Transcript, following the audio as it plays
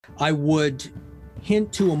I would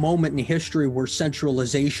hint to a moment in history where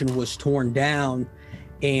centralization was torn down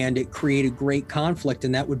and it created great conflict,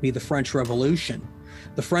 and that would be the French Revolution.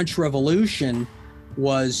 The French Revolution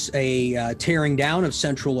was a tearing down of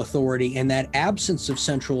central authority, and that absence of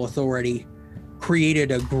central authority created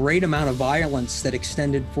a great amount of violence that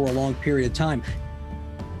extended for a long period of time.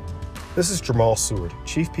 This is Jamal Seward,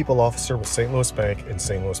 Chief People Officer with St. Louis Bank in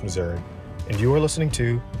St. Louis, Missouri, and you are listening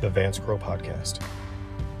to the Vance Crowe Podcast.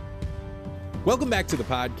 Welcome back to the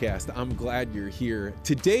podcast. I'm glad you're here.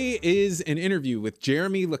 Today is an interview with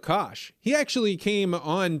Jeremy LaKosh. He actually came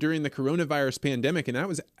on during the coronavirus pandemic, and that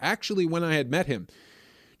was actually when I had met him.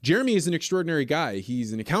 Jeremy is an extraordinary guy.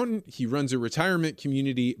 He's an accountant, he runs a retirement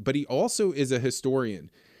community, but he also is a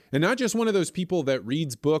historian. And not just one of those people that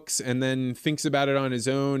reads books and then thinks about it on his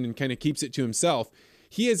own and kind of keeps it to himself.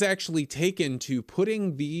 He has actually taken to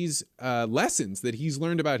putting these lessons that he's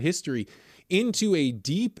learned about history into a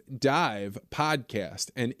deep dive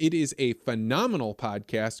podcast. And it is a phenomenal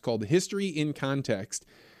podcast called History in Context.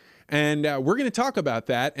 And we're going to talk about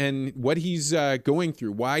that and what he's going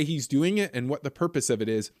through, why he's doing it, and what the purpose of it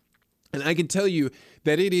is. And I can tell you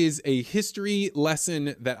that it is a history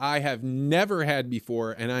lesson that I have never had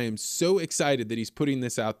before. And I am so excited that he's putting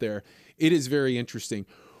this out there. It is very interesting.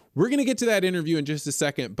 We're going to get to that interview in just a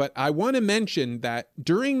second, but I want to mention that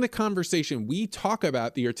during the conversation, we talk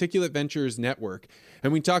about the Articulate Ventures Network,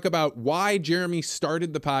 and we talk about why Jeremy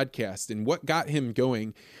started the podcast and what got him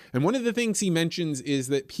going. And one of the things he mentions is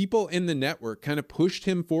that people in the network kind of pushed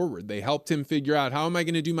him forward. They helped him figure out, how am I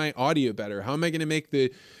going to do my audio better? How am I going to make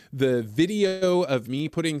the video of me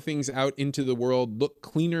putting things out into the world look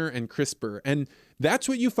cleaner and crisper? And that's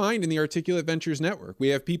what you find in the Articulate Ventures Network. We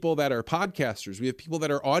have people that are podcasters. We have people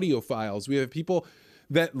that are audiophiles. We have people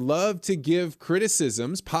that love to give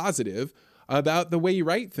criticisms, positive, about the way you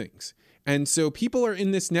write things. And so people are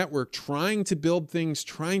in this network trying to build things,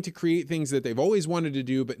 trying to create things that they've always wanted to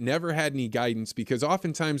do, but never had any guidance, because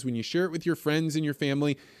oftentimes when you share it with your friends and your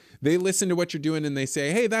family, they listen to what you're doing and they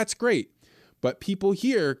say, hey, that's great. But people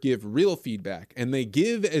here give real feedback, and they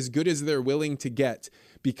give as good as they're willing to get,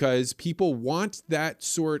 because people want that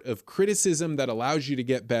sort of criticism that allows you to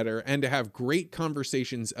get better and to have great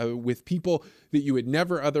conversations with people that you would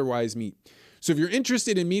never otherwise meet. So if you're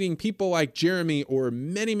interested in meeting people like Jeremy or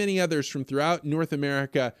many, many others from throughout North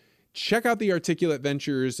America, check out the Articulate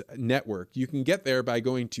Ventures Network. You can get there by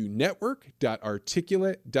going to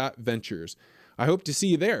network.articulate.ventures. I hope to see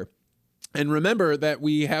you there. And remember that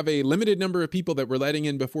we have a limited number of people that we're letting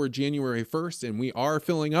in before January 1st, and we are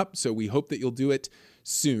filling up, so we hope that you'll do it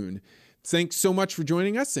soon. Thanks so much for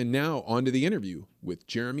joining us, and now on to the interview with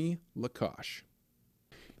Jeremy LaKosh.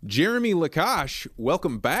 Jeremy LaKosh,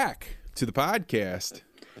 welcome back to the podcast.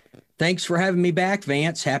 Thanks for having me back,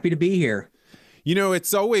 Vance. Happy to be here. You know,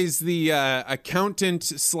 it's always the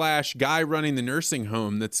accountant / guy running the nursing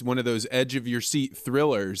home that's one of those edge of your seat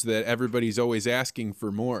thrillers that everybody's always asking for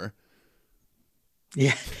more.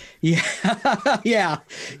 Yeah.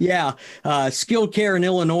 Skilled care in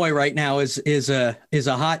Illinois right now is a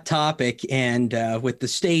hot topic, and with the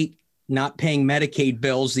state not paying Medicaid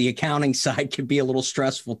bills, the accounting side can be a little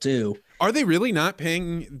stressful too. Are they really not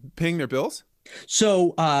paying their bills?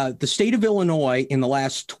 So the state of Illinois in the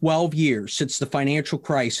last 12 years since the financial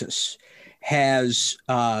crisis has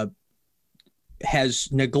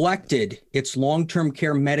neglected its long-term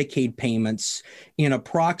care Medicaid payments in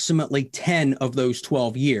approximately 10 of those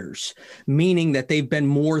 12 years, meaning that they've been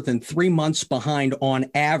more than 3 months behind on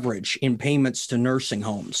average in payments to nursing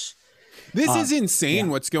homes. This is insane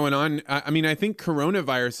what's going on. I mean, I think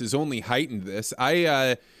coronavirus has only heightened this.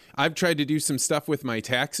 I've tried to do some stuff with my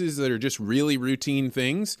taxes that are just really routine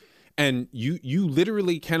things, and you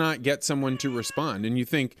literally cannot get someone to respond. And you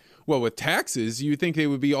think, well, with taxes, you think they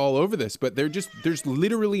would be all over this, but there's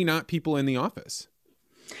literally not people in the office.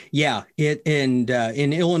 Yeah, in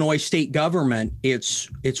Illinois state government, it's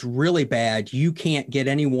really bad. You can't get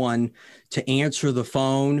anyone to answer the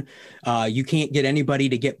phone. You can't get anybody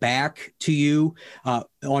to get back to you.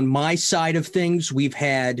 On my side of things, we've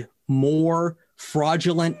had more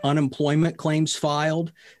fraudulent unemployment claims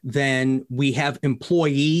filed than we have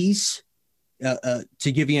employees.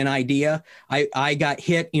 To give you an idea, I got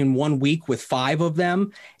hit in 1 week with 5 of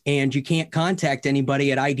them, and you can't contact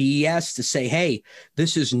anybody at IDES to say, hey,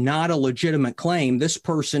 this is not a legitimate claim. This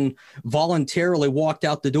person voluntarily walked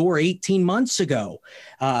out the door 18 months ago.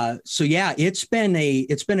 So yeah, it's been a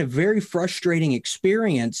very frustrating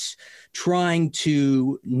experience trying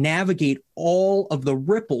to navigate all of the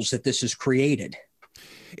ripples that this has created.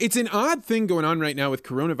 It's an odd thing going on right now with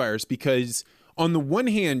coronavirus, because on the one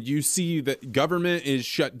hand, you see that government is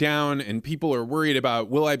shut down and people are worried about,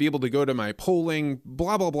 will I be able to go to my polling,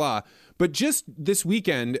 blah, blah, blah. But just this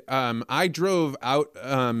weekend, I drove out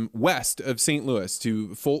west of St. Louis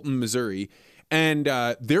to Fulton, Missouri, and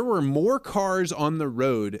there were more cars on the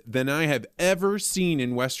road than I have ever seen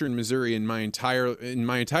in Western Missouri in my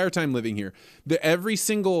entire time living here. Every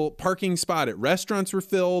single parking spot at restaurants were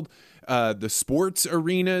filled. The sports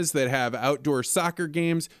arenas that have outdoor soccer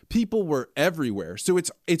games, people were everywhere. So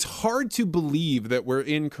it's hard to believe that we're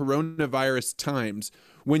in coronavirus times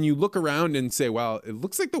when you look around and say, well, it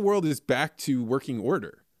looks like the world is back to working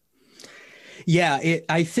order. Yeah,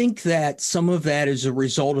 I think that some of that is a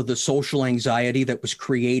result of the social anxiety that was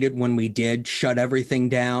created when we did shut everything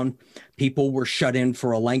down. People were shut in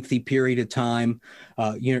for a lengthy period of time.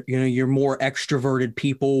 Your more extroverted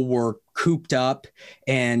people were cooped up.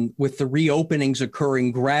 And with the reopenings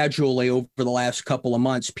occurring gradually over the last couple of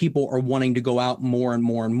months, people are wanting to go out more and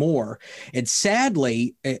more and more. And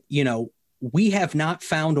sadly, we have not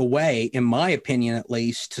found a way, in my opinion at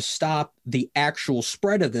least, to stop the actual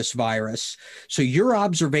spread of this virus. So your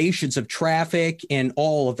observations of traffic and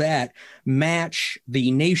all of that match the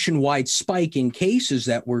nationwide spike in cases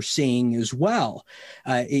that we're seeing as well.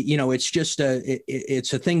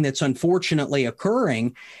 It's a thing that's unfortunately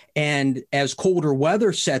occurring. And as colder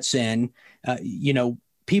weather sets in,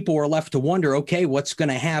 people are left to wonder, okay, what's going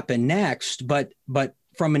to happen next? But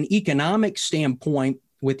from an economic standpoint,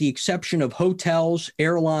 with the exception of hotels,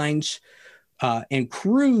 airlines, and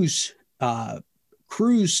cruise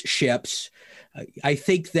ships, I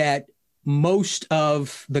think that most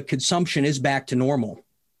of the consumption is back to normal.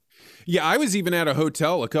 Yeah, I was even at a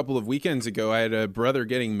hotel a couple of weekends ago. I had a brother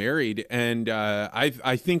getting married, and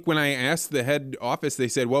I think when I asked the head office, they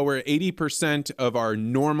said, well, we're at 80% of our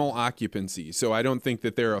normal occupancy. So I don't think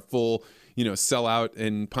that they're a full, sellout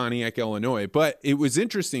in Pontiac, Illinois. But it was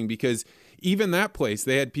interesting because even that place,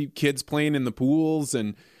 they had kids playing in the pools.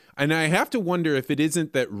 And I have to wonder if it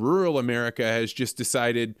isn't that rural America has just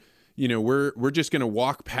decided, we're just going to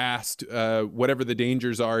walk past whatever the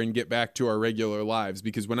dangers are and get back to our regular lives.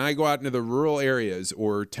 Because when I go out into the rural areas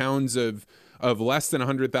or towns of less than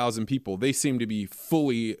 100,000 people, they seem to be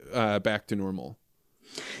fully back to normal.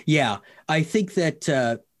 Yeah, I think that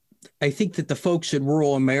the folks in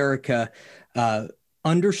rural America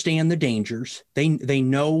understand the dangers. They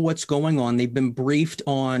know what's going on. They've been briefed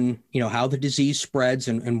on, how the disease spreads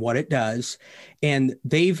and what it does. And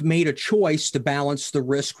they've made a choice to balance the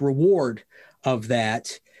risk reward of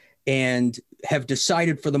that and have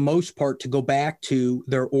decided for the most part to go back to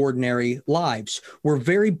their ordinary lives. We're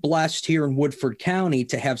very blessed here in Woodford County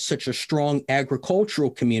to have such a strong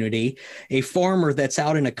agricultural community. A farmer that's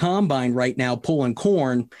out in a combine right now pulling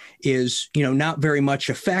corn is, not very much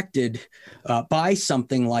affected by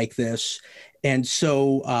something like this. And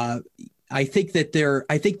so I think that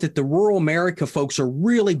the rural America folks are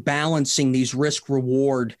really balancing these risk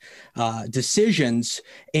reward decisions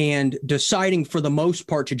and deciding for the most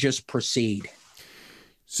part to just proceed.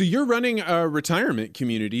 So you're running a retirement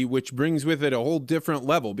community, which brings with it a whole different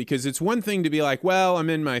level, because it's one thing to be like, well, I'm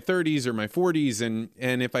in my 30s or my 40s,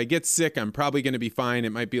 and if I get sick, I'm probably going to be fine.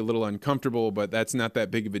 It might be a little uncomfortable, but that's not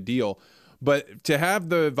that big of a deal. But to have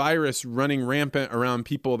the virus running rampant around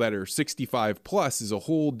people that are 65 plus is a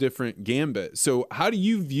whole different gambit. So how do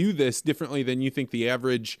you view this differently than you think the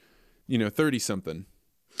average, 30-something?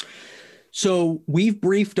 So we've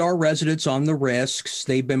briefed our residents on the risks.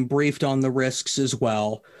 They've been briefed on the risks as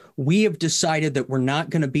well. We have decided that we're not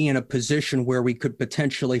going to be in a position where we could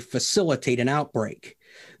potentially facilitate an outbreak.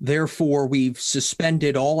 Therefore, we've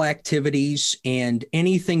suspended all activities and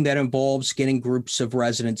anything that involves getting groups of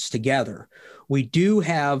residents together. We do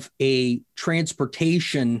have a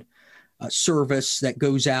transportation service that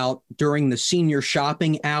goes out during the senior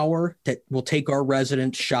shopping hour that will take our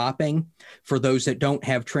residents shopping for those that don't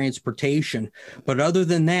have transportation. But other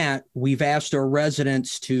than that, we've asked our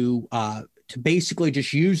residents to basically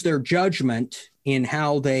just use their judgment in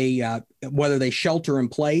how they, whether they shelter in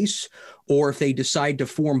place or if they decide to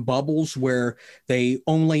form bubbles where they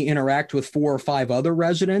only interact with 4 or 5 other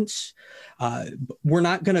residents. We're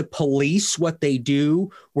not going to police what they do.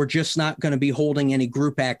 We're just not going to be holding any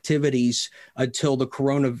group activities until the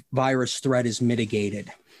coronavirus threat is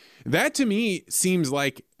mitigated. That to me seems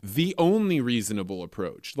like the only reasonable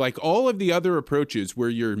approach. Like all of the other approaches where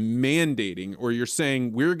you're mandating or you're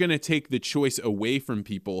saying we're going to take the choice away from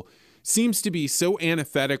people seems to be so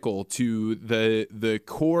antithetical to the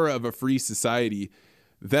core of a free society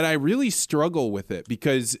that I really struggle with it,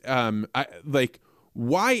 because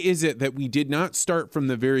why is it that we did not start from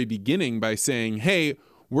the very beginning by saying, hey,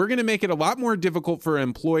 we're going to make it a lot more difficult for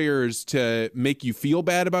employers to make you feel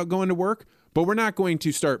bad about going to work, but we're not going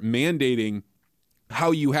to start mandating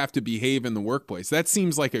how you have to behave in the workplace. That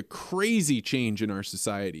seems like a crazy change in our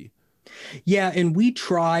society. Yeah, and we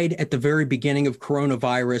tried at the very beginning of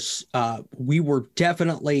coronavirus. We were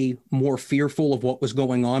definitely more fearful of what was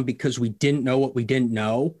going on because we didn't know what we didn't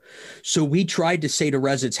know. So we tried to say to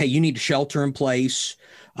residents, hey, you need to shelter in place.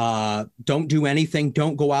 Don't do anything.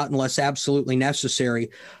 Don't go out unless absolutely necessary.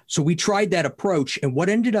 So we tried that approach. And what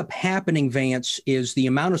ended up happening, Vance, is the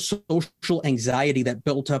amount of social anxiety that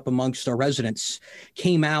built up amongst our residents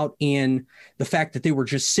came out in the fact that they were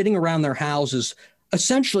just sitting around their houses,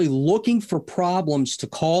 essentially looking for problems to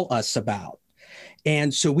call us about.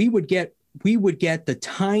 And so we would get the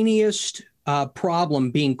tiniest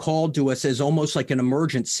problem being called to us as almost like an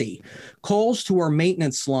emergency. Calls to our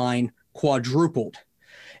maintenance line quadrupled.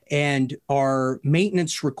 And our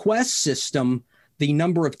maintenance request system, the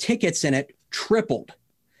number of tickets in it tripled.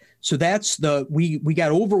 So that's we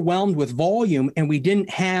got overwhelmed with volume, and we didn't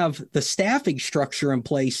have the staffing structure in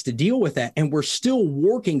place to deal with that. And we're still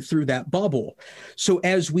working through that bubble. So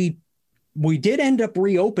as we did end up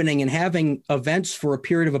reopening and having events for a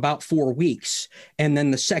period of about 4 weeks. And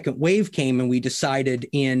then the second wave came, and we decided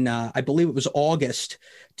in, I believe it was August,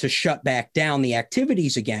 to shut back down the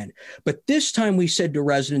activities again. But this time we said to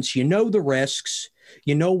residents, you know the risks,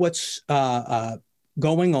 you know what's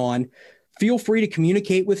going on. Feel free to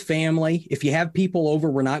communicate with family. If you have people over,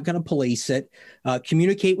 we're not going to police it.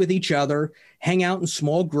 Communicate with each other, hang out in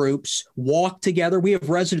small groups, walk together. We have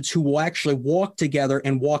residents who will actually walk together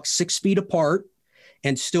and walk 6 feet apart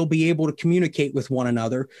and still be able to communicate with one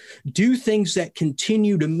another. Do things that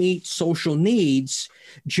continue to meet social needs,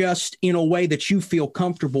 just in a way that you feel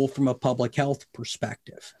comfortable from a public health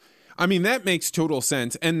perspective. I mean, that makes total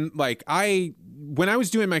sense. And like when I was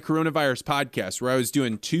doing my coronavirus podcast, where I was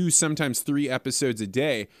doing 2, sometimes 3 episodes a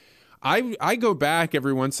day, I go back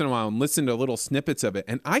every once in a while and listen to little snippets of it.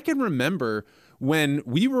 And I can remember when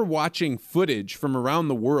we were watching footage from around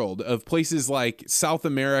the world of places like South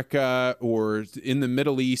America or in the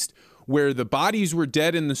Middle East, where the bodies were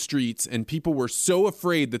dead in the streets and people were so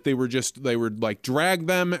afraid that they would like drag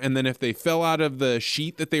them. And then if they fell out of the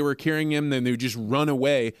sheet that they were carrying in, then they would just run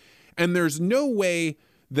away. And there's no way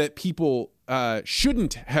that people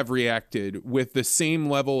shouldn't have reacted with the same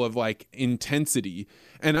level of like intensity.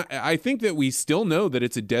 And I think that we still know that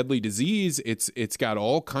it's a deadly disease. It's got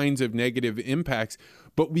all kinds of negative impacts,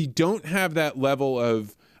 but we don't have that level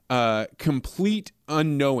of complete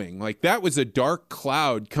unknowing. Like that was a dark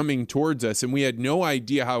cloud coming towards us, and we had no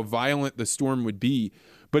idea how violent the storm would be.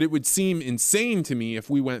 But it would seem insane to me if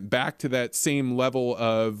we went back to that same level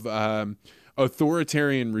of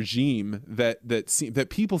authoritarian regime that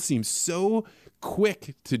people seem so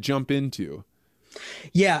quick to jump into.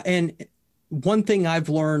 Yeah, and one thing I've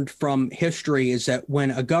learned from history is that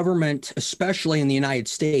when a government, especially in the United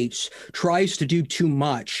States, tries to do too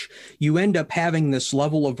much, you end up having this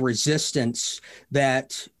level of resistance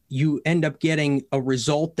that you end up getting a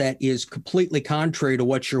result that is completely contrary to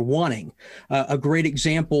what you're wanting. A great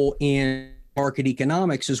example in market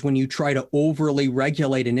economics is when you try to overly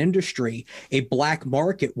regulate an industry, a black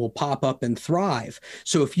market will pop up and thrive.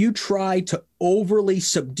 So if you try to overly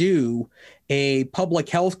subdue a public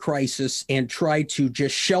health crisis and try to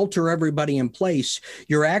just shelter everybody in place,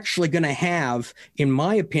 you're actually going to have, in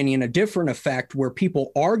my opinion, a different effect where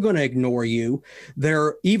people are going to ignore you.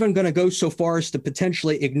 They're even going to go so far as to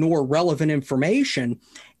potentially ignore relevant information,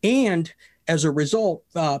 and as a result,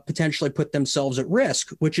 potentially put themselves at risk,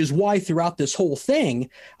 which is why throughout this whole thing,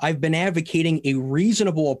 I've been advocating a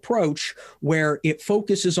reasonable approach where it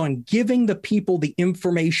focuses on giving the people the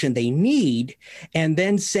information they need and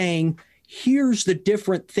then saying, here's the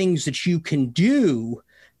different things that you can do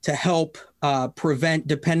to help prevent,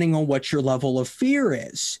 depending on what your level of fear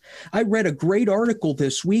is. I read a great article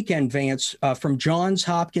this weekend, Vance, from Johns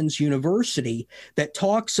Hopkins University that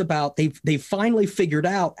talks about they've finally figured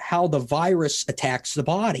out how the virus attacks the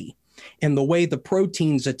body and the way the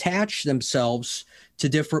proteins attach themselves to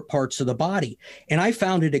different parts of the body. And I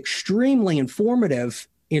found it extremely informative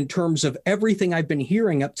in terms of everything I've been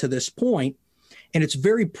hearing up to this point. And it's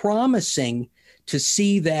very promising to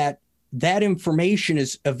see that information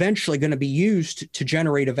is eventually going to be used to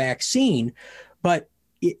generate a vaccine. But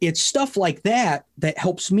it's stuff like that that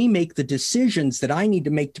helps me make the decisions that I need to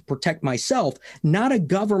make to protect myself, not a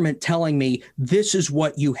government telling me this is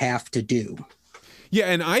what you have to do. Yeah,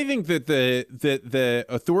 and I think that the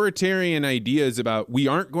authoritarian ideas about we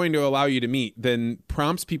aren't going to allow you to meet then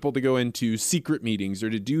prompts people to go into secret meetings or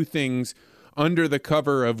to do things under the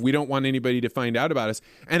cover of we don't want anybody to find out about us.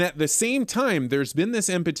 And at the same time, there's been this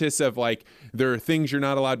impetus of like, there are things you're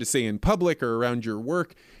not allowed to say in public or around your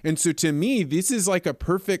work. And so to me, this is like a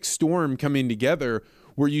perfect storm coming together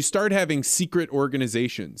where you start having secret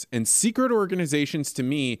organizations. And secret organizations to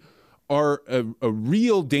me are a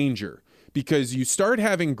real danger, because you start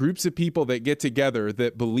having groups of people that get together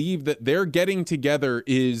that believe that their getting together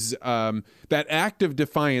is that act of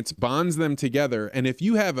defiance bonds them together. And if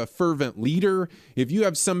you have a fervent leader, if you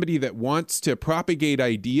have somebody that wants to propagate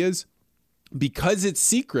ideas, because it's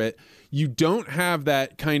secret, you don't have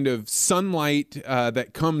that kind of sunlight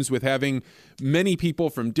that comes with having many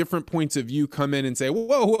people from different points of view come in and say,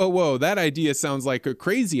 whoa, that idea sounds like a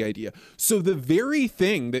crazy idea. So the very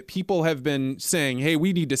thing that people have been saying, hey,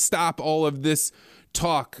 we need to stop all of this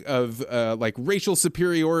talk of like racial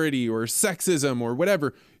superiority or sexism or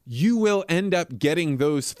whatever, you will end up getting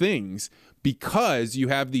those things because you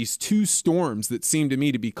have these two storms that seem to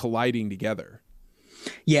me to be colliding together.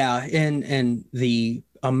 Yeah, and the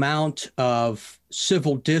amount of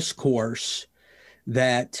civil discourse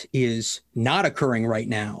that is not occurring right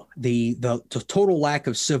now, the total lack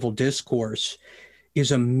of civil discourse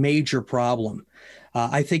is a major problem.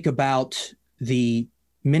 I think about the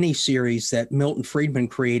miniseries that Milton Friedman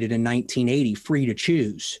created in 1980, Free to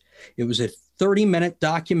Choose. It was a 30-minute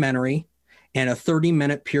documentary and a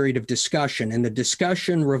 30-minute period of discussion. And the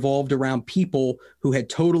discussion revolved around people who had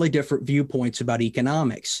totally different viewpoints about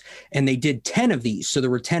economics. And they did 10 of these, so there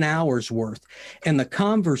were 10 hours worth. And the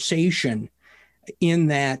conversation in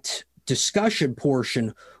that discussion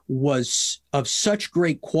portion was of such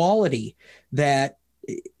great quality that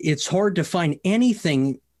it's hard to find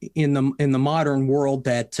anything in the modern world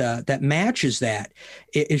that matches that.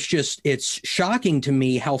 It's shocking to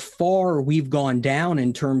me how far we've gone down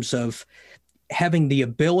in terms of having the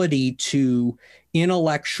ability to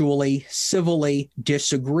intellectually, civilly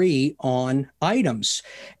disagree on items.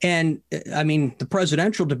 And I mean, the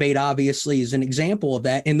presidential debate obviously is an example of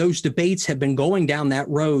that. And those debates have been going down that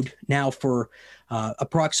road now for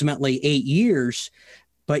approximately 8 years.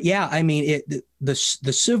 But yeah, I mean, the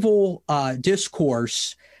civil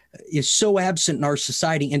discourse is so absent in our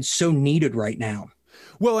society and so needed right now.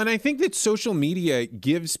 Well, and I think that social media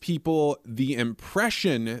gives people the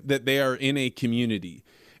impression that they are in a community.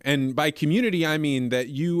 And by community, I mean that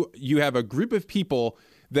you have a group of people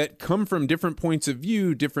that come from different points of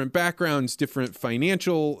view, different backgrounds, different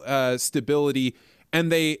financial stability,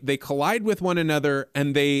 and they collide with one another,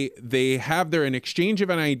 and they have an exchange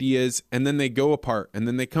of ideas, and then they go apart, and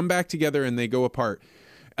then they come back together and they go apart.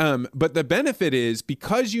 But the benefit is,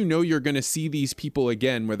 because you know you're going to see these people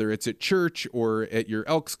again, whether it's at church or at your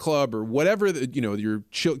Elks Club or whatever, your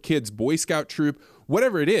kids' Boy Scout troop,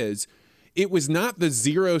 whatever it is, it was not the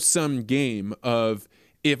zero-sum game of,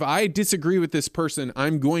 if I disagree with this person,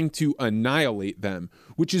 I'm going to annihilate them,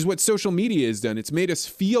 which is what social media has done. It's made us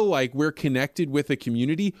feel like we're connected with a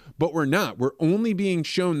community, but we're not. We're only being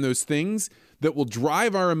shown those things that will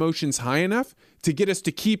drive our emotions high enough to get us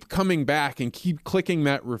to keep coming back and keep clicking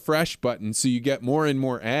that refresh button so you get more and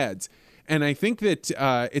more ads. And I think that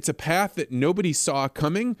it's a path that nobody saw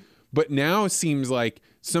coming, but now seems like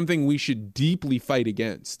something we should deeply fight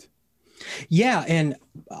against. Yeah, and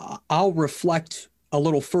I'll reflect a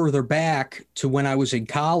little further back to when I was in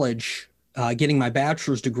college, getting my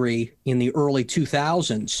bachelor's degree in the early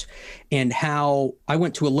 2000s, and how I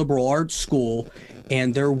went to a liberal arts school,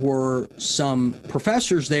 and there were some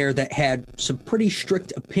professors there that had some pretty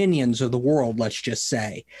strict opinions of the world, let's just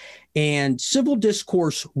say. And civil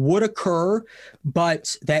discourse would occur,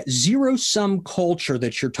 but that zero-sum culture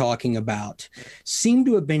that you're talking about seemed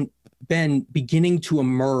to have been beginning to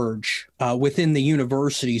emerge within the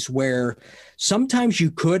universities, where sometimes you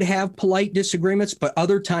could have polite disagreements, but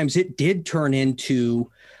other times it did turn into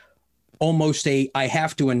almost a I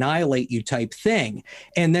have to annihilate you type thing.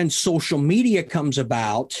 And then social media comes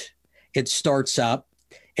about, it starts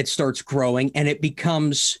growing, and it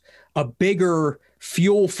becomes a bigger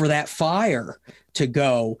fuel for that fire to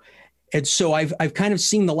go. And so I've kind of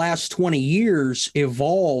seen the last 20 years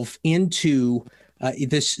evolve into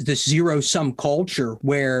this zero-sum culture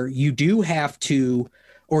where you do have to,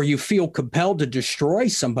 or you feel compelled to destroy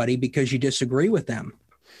somebody because you disagree with them.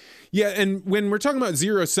 Yeah, and when we're talking about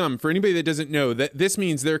zero sum, for anybody that doesn't know, that this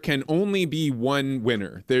means there can only be one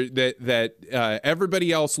winner. That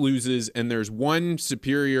everybody else loses, and there's one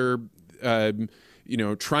superior,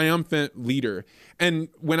 triumphant leader. And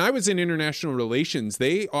when I was in international relations,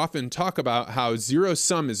 they often talk about how zero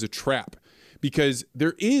sum is a trap, because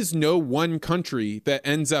there is no one country that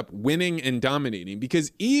ends up winning and dominating.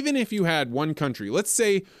 Because even if you had one country, let's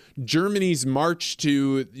say Germany's march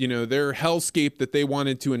to, their hellscape that they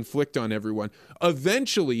wanted to inflict on everyone,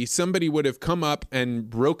 eventually somebody would have come up and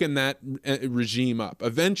broken that regime up.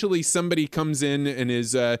 Eventually somebody comes in and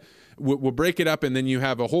will break it up, and then you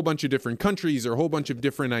have a whole bunch of different countries or a whole bunch of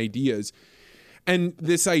different ideas. And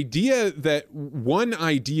this idea that one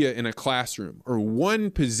idea in a classroom or one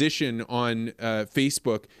position on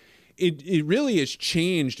Facebook, it really has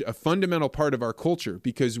changed a fundamental part of our culture,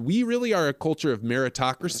 because we really are a culture of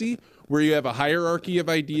meritocracy, where you have a hierarchy of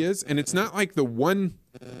ideas, and it's not like the one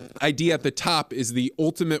idea at the top is the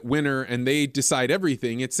ultimate winner and they decide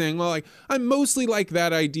everything. It's saying, well, like, I mostly like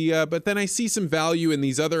that idea, but then I see some value in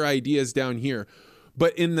these other ideas down here.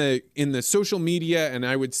 But in the social media, and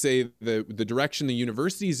I would say the direction the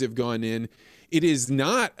universities have gone in, it is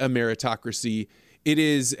not a meritocracy. It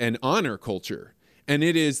is an honor culture. And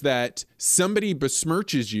it is that somebody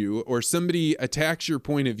besmirches you or somebody attacks your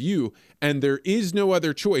point of view, and there is no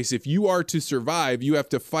other choice. If you are to survive, you have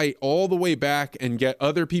to fight all the way back and get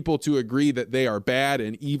other people to agree that they are bad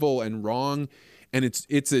and evil and wrong. And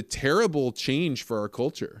it's a terrible change for our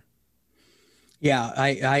culture. Yeah,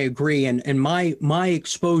 I agree. And my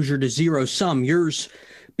exposure to zero sum, yours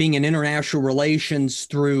being in international relations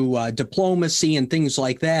through diplomacy and things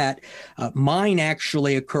like that, mine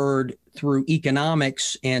actually occurred through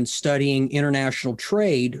economics and studying international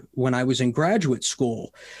trade when I was in graduate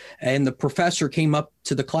school. And the professor came up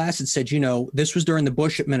to the class and said, this was during the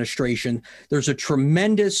Bush administration. There's a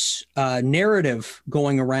tremendous narrative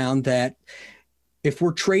going around that if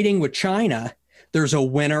we're trading with China, there's a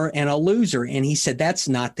winner and a loser. And he said, that's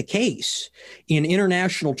not the case. In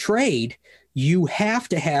international trade, you have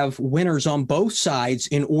to have winners on both sides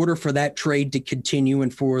in order for that trade to continue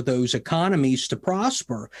and for those economies to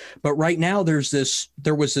prosper. But right now, there was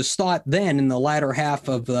this thought then in the latter half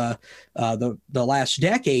of the last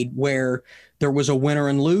decade where there was a winner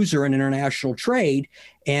and loser in international trade,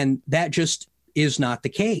 and that just is not the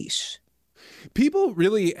case. People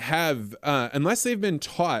really have, unless they've been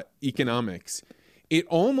taught economics, it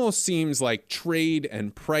almost seems like trade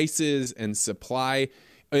and prices and supply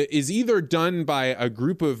is either done by a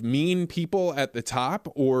group of mean people at the top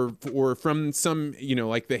or from some,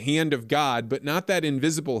 like the hand of God, but not that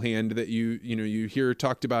invisible hand that you hear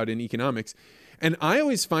talked about in economics. And I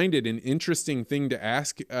always find it an interesting thing to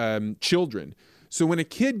ask children. So when a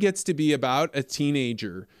kid gets to be about a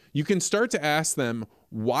teenager, you can start to ask them,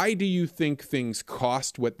 why do you think things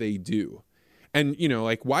cost what they do? And,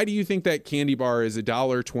 why do you think that candy bar is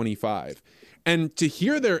 $1.25? And to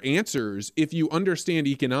hear their answers, if you understand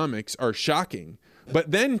economics, are shocking.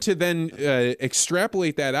 But then to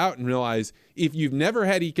extrapolate that out and realize if you've never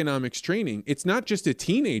had economics training, it's not just a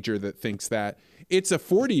teenager that thinks that. It's a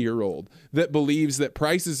 40-year-old that believes that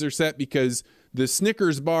prices are set because the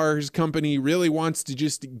Snickers bars company really wants to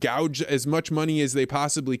just gouge as much money as they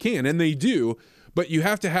possibly can. And they do. But you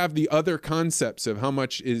have to have the other concepts of how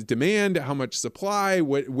much is demand, how much supply,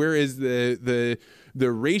 where is the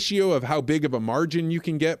ratio of how big of a margin you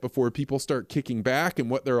can get before people start kicking back and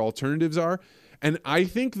what their alternatives are. And I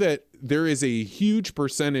think that there is a huge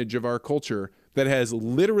percentage of our culture that has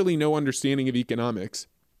literally no understanding of economics.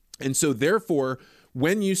 And so therefore,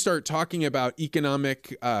 when you start talking about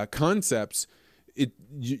economic concepts,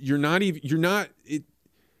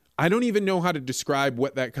 I don't even know how to describe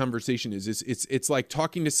what that conversation is. It's like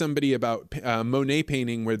talking to somebody about Monet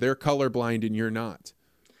painting where they're colorblind and you're not.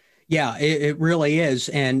 Yeah, it really is.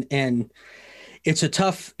 And it's a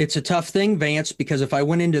tough thing, Vance, because if I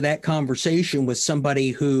went into that conversation with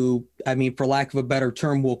somebody who, for lack of a better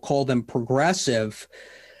term, we'll call them progressive,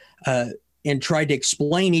 and tried to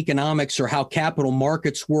explain economics or how capital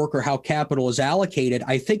markets work or how capital is allocated,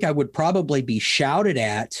 I think I would probably be shouted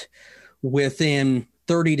at within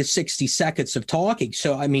 30 to 60 seconds of talking.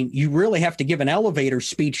 So, you really have to give an elevator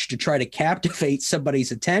speech to try to captivate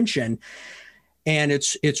somebody's attention. And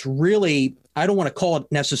it's really, I don't want to call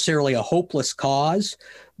it necessarily a hopeless cause,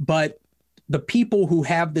 but the people who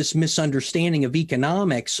have this misunderstanding of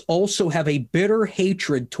economics also have a bitter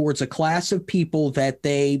hatred towards a class of people that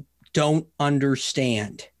they don't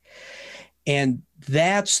understand. And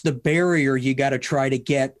that's the barrier you got to try to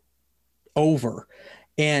get over.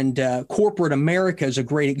 And corporate America is a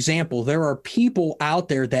great example. There are people out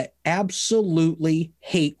there that absolutely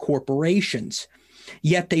hate corporations,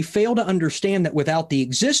 yet they fail to understand that without the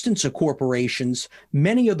existence of corporations,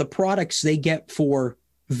 many of the products they get for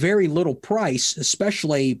very little price,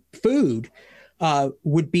 especially food,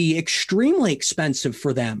 would be extremely expensive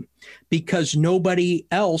for them because nobody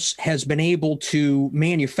else has been able to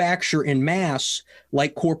manufacture in mass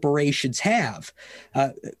like corporations have.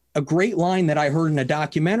 A great line that I heard in a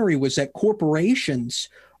documentary was that corporations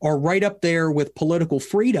are right up there with political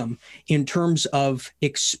freedom in terms of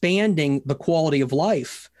expanding the quality of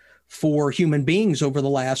life for human beings over the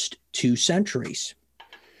last 2 centuries.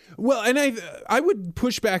 Well, and I would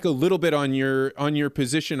push back a little bit on your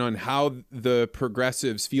position on how the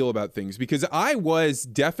progressives feel about things, because I was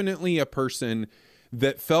definitely a person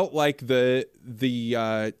that felt like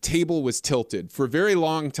the table was tilted for a very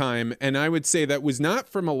long time, and I would say that was not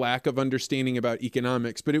from a lack of understanding about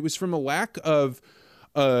economics, but it was from a lack of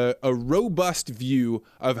a robust view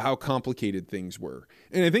of how complicated things were.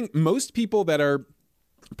 And I think most people that are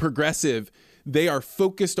progressive, they are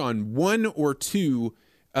focused on one or two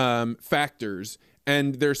factors,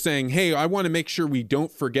 and they're saying, hey, I want to make sure we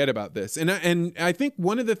don't forget about this. And I think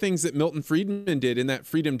one of the things that Milton Friedman did in that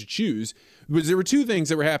Freedom to Choose was there were 2 things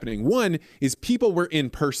that were happening. One is people were in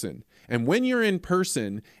person. And when you're in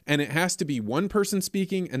person and it has to be one person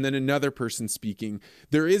speaking and then another person speaking,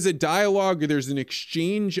 there is a dialogue, or there's an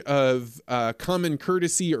exchange of common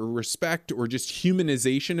courtesy or respect or just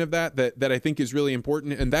humanization of that I think is really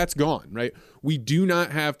important. And that's gone, right? We do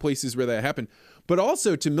not have places where that happen. But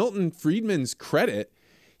also, to Milton Friedman's credit,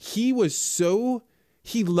 he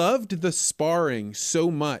loved the sparring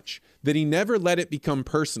so much that he never let it become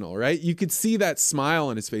personal, right? You could see that smile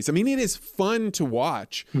on his face. I mean, it is fun to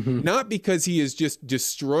watch, not because he is just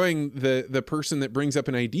destroying the person that brings up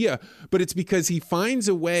an idea, but it's because he finds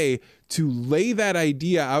a way to lay that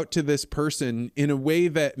idea out to this person in a way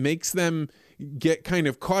that makes them get kind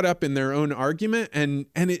of caught up in their own argument. And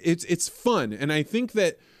it's fun. And I think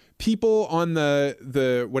that people on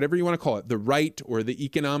the whatever you want to call it, the right or the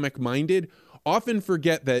economic minded, often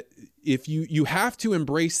forget that if you have to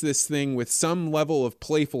embrace this thing with some level of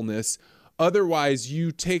playfulness, otherwise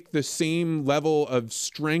you take the same level of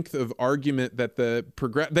strength of argument that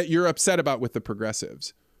that you're upset about with the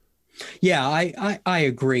progressives. Yeah, I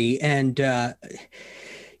agree. And going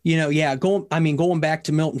back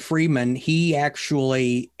to Milton Friedman, he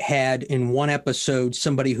actually had in one episode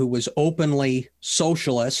somebody who was openly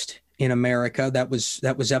socialist in America. That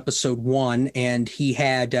was episode 1. And he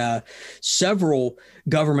had several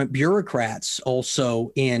government bureaucrats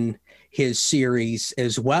also in his series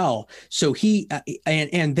as well. So he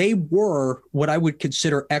and they were what I would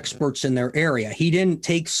consider experts in their area. He didn't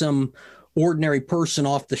take some ordinary person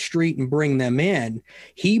off the street and bring them in.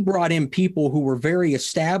 He brought in people who were very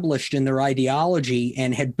established in their ideology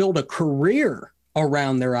and had built a career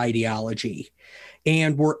around their ideology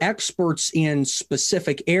and were experts in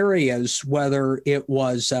specific areas, whether it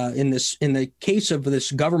was in the case of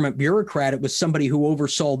this government bureaucrat, it was somebody who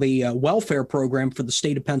oversaw the welfare program for the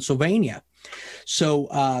state of Pennsylvania. So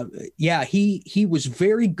he was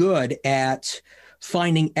very good at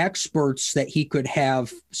finding experts that he could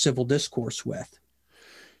have civil discourse with.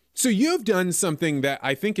 So you've done something that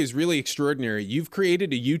I think is really extraordinary. You've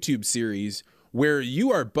created a YouTube series where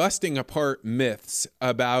you are busting apart myths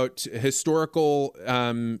about historical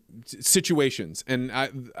situations. And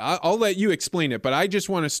I'll let you explain it, but I just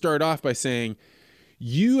want to start off by saying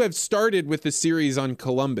you have started with the series on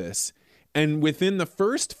Columbus, and within the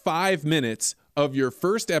first 5 minutes of your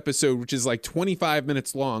first episode, which is like 25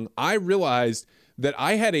 minutes long, I realized that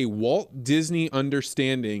I had a Walt Disney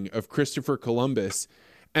understanding of Christopher Columbus.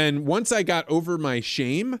 And once I got over my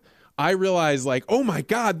shame, I realized, like, oh my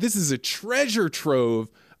God, this is a treasure trove.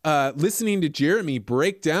 Listening to Jeremy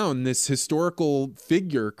break down this historical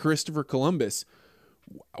figure, Christopher Columbus.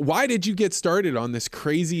 Why did you get started on this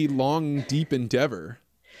crazy, long, deep endeavor?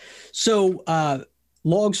 So,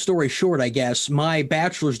 long story short, I guess, my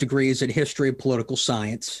bachelor's degree is in history of political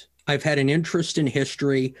science. I've had an interest in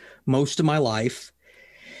history most of my life.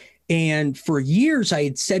 And for years, I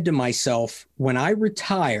had said to myself, when I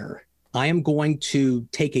retire, I am going to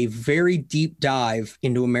take a very deep dive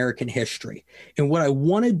into American history. And what I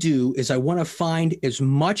want to do is I want to find as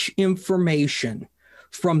much information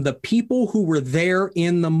from the people who were there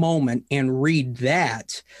in the moment and read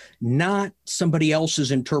that, not somebody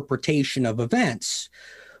else's interpretation of events.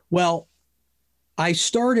 Well, I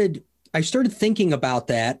started thinking about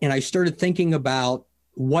that, and I started thinking about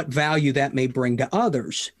what value that may bring to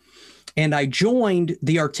others. And I joined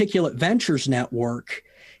the Articulate Ventures Network.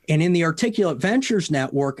 And in the Articulate Ventures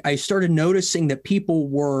Network, I started noticing that people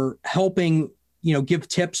were helping, give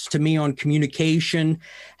tips to me on communication,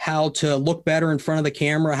 how to look better in front of the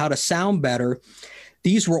camera, how to sound better.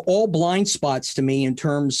 These were all blind spots to me in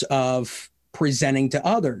terms of presenting to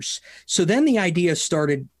others. So then the idea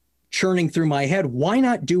started churning through my head, why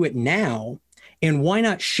not do it now? And why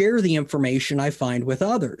not share the information I find with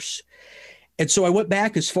others? And so I went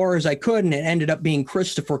back as far as I could, and it ended up being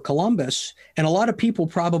Christopher Columbus. And a lot of people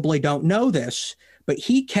probably don't know this, but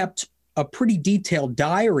he kept a pretty detailed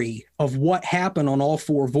diary of what happened on all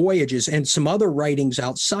 4 voyages and some other writings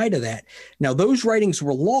outside of that. Now, those writings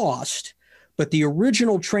were lost, but the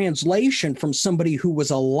original translation from somebody who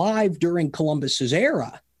was alive during Columbus's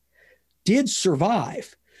era did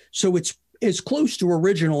survive. So it's as close to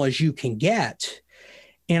original as you can get.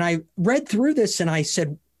 And I read through this and I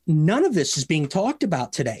said, none of this is being talked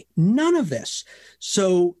about today. None of this.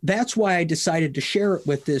 So that's why I decided to share it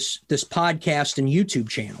with this podcast and YouTube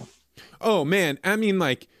channel. Oh, man. I mean,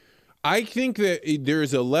 like, I think that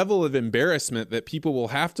there's a level of embarrassment that people will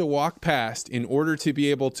have to walk past in order to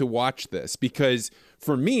be able to watch this. Because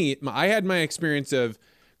for me, I had my experience of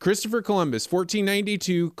Christopher Columbus,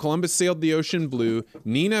 1492, Columbus sailed the ocean blue,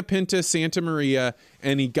 Nina Pinta Santa Maria,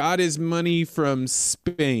 and he got his money from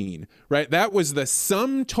Spain, right? That was the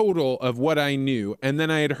sum total of what I knew. And then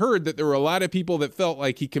I had heard that there were a lot of people that felt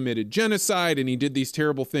like he committed genocide and he did these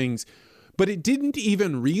terrible things. But it didn't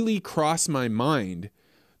even really cross my mind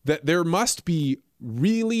that there must be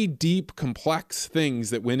really deep, complex things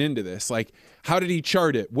that went into this. Like, how did he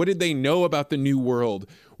chart it? What did they know about the New World?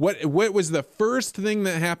 What was the first thing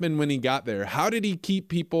that happened when he got there? How did he keep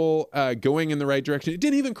people going in the right direction? It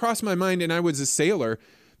didn't even cross my mind, and I was a sailor,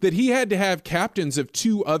 that he had to have captains of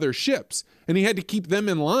 2 other ships, and he had to keep them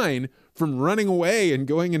in line from running away and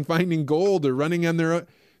going and finding gold or running on their own.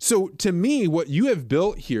 So to me, what you have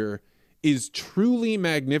built here is truly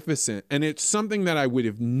magnificent, and it's something that I would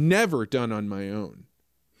have never done on my own.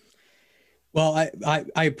 Well,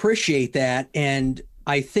 I appreciate that. And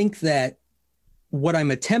I think that what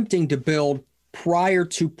I'm attempting to build prior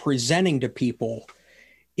to presenting to people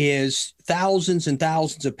is thousands and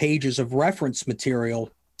thousands of pages of reference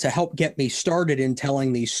material to help get me started in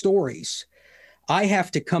telling these stories. I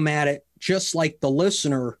have to come at it just like the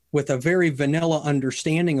listener with a very vanilla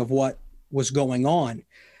understanding of what was going on.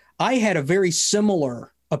 I had a very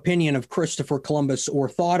similar opinion of Christopher Columbus or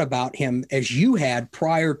thought about him as you had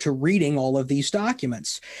prior to reading all of these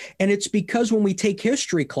documents. And it's because when we take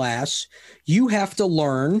history class, you have to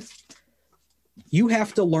learn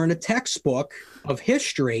a textbook of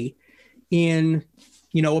history in,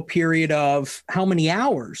 a period of how many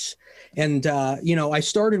hours. And, I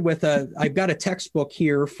started with I've got a textbook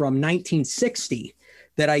here from 1960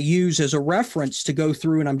 that I use as a reference to go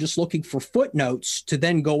through, and I'm just looking for footnotes to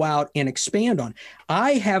then go out and expand on.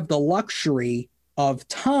 I have the luxury of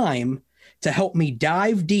time to help me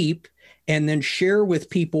dive deep and then share with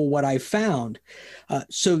people what I found.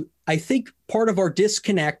 So I think part of our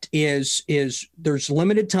disconnect is there's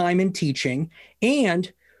limited time in teaching,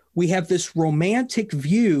 and we have this romantic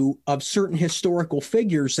view of certain historical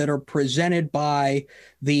figures that are presented by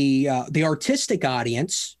the artistic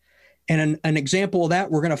audience. And an example of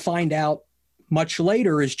that we're going to find out much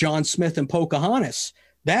later is John Smith and Pocahontas.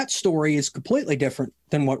 That story is completely different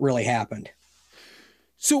than what really happened.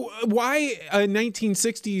 So why a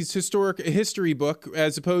 1960s history book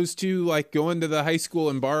as opposed to like going to the high school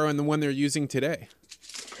and borrowing the one they're using today?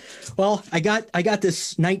 Well, I got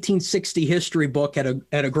this 1960 history book at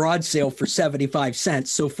a garage sale for 75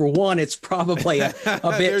 cents. So for one, it's probably a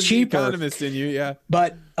bit cheaper. The economist in you, yeah.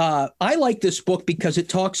 But I like this book because it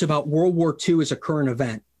talks about World War II as a current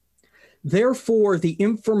event. Therefore, the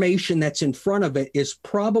information that's in front of it is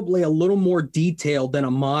probably a little more detailed than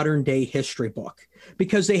a modern day history book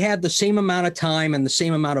because they had the same amount of time and the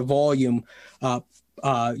same amount of volume,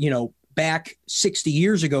 back 60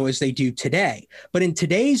 years ago as they do today. But in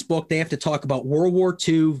today's book, they have to talk about World War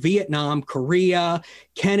II, Vietnam, Korea,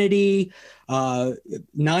 Kennedy,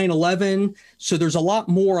 9/11. So there's a lot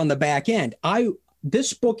more on the back end.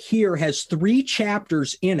 This book here has 3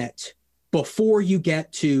 chapters in it before you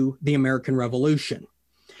get to the American Revolution.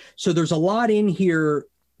 So there's a lot in here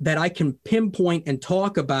that I can pinpoint and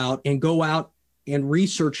talk about and go out and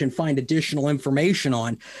research and find additional information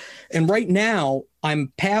on. And right now,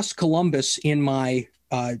 I'm past Columbus in my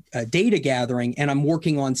data gathering, and I'm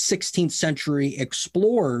working on 16th century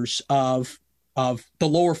explorers of the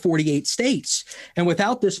lower 48 states. And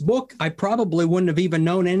without this book, I probably wouldn't have even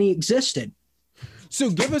known any existed. So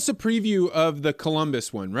give us a preview of the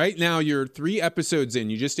Columbus one. Right now, you're 3 episodes in.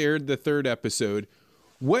 You just aired the 3rd episode.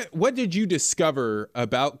 What did you discover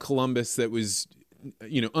about Columbus that was,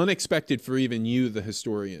 unexpected for even you, the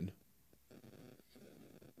historian?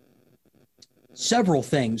 Several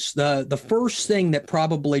things. The first thing that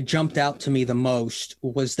probably jumped out to me the most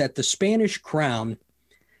was that the Spanish crown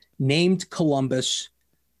named Columbus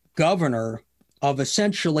governor of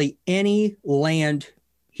essentially any land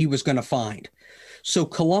he was going to find. So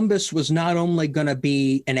Columbus was not only going to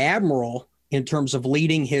be an admiral in terms of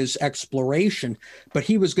leading his exploration, but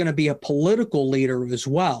he was going to be a political leader as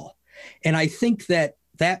well. And I think that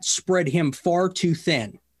spread him far too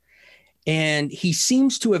thin. And he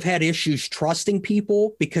seems to have had issues trusting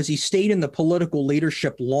people because he stayed in the political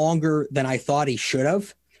leadership longer than I thought he should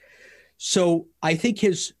have. So I think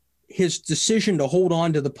his decision to hold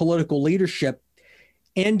on to the political leadership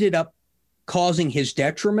ended up causing his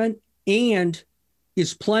detriment and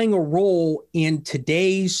is playing a role in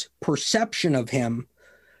today's perception of him,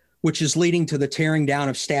 which is leading to the tearing down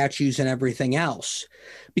of statues and everything else.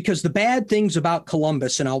 Because the bad things about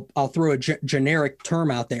Columbus, and I'll throw a generic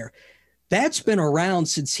term out there, that's been around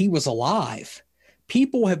since he was alive.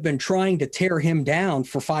 People have been trying to tear him down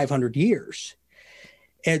for 500 years.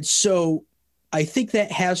 And so I think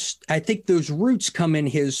those roots come in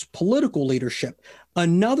his political leadership.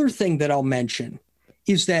 Another thing that I'll mention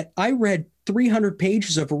is that I read 300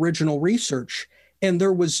 pages of original research, and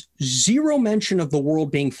there was zero mention of the world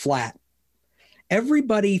being flat.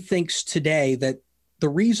 Everybody thinks today that the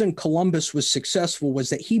reason Columbus was successful was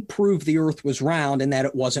that he proved the earth was round and that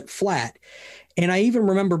it wasn't flat. And I even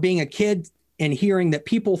remember being a kid and hearing that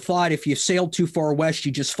people thought if you sailed too far west,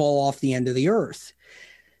 you just fall off the end of the earth.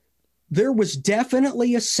 There was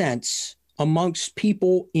definitely a sense amongst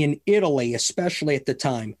people in Italy, especially at the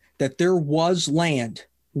time, that there was land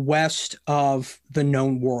west of the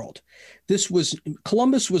known world.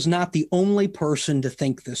 Columbus was not the only person to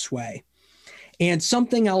think this way. And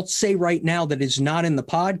something I'll say right now that is not in the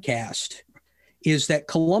podcast is that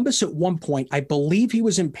Columbus at one point, I believe he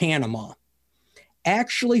was in Panama,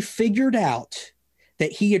 actually figured out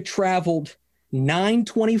that he had traveled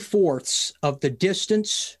 9/24 of the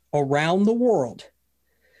distance around the world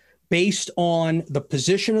based on the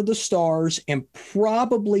position of the stars and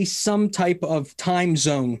probably some type of time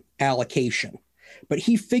zone allocation. But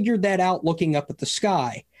he figured that out looking up at the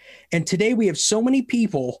sky. And today we have so many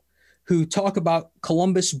people who talk about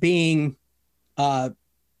Columbus being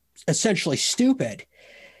essentially stupid.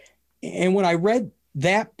 And when I read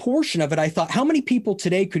that portion of it, I thought, how many people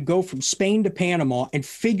today could go from Spain to Panama and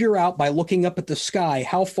figure out by looking up at the sky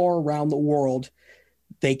how far around the world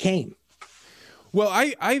they came? Well,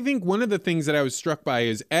 I think one of the things that I was struck by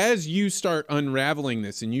is as you start unraveling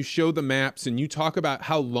this and you show the maps and you talk about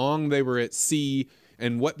how long they were at sea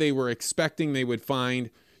and what they were expecting they would find,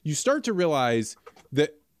 you start to realize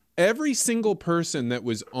that every single person that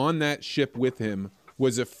was on that ship with him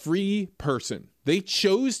was a free person. They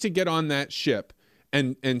chose to get on that ship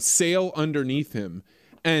and sail underneath him.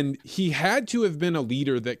 And he had to have been a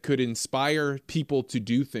leader that could inspire people to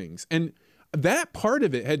do things. And that part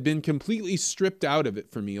of it had been completely stripped out of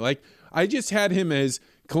it for me. Like, I just had him as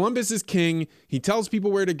Columbus is king. He tells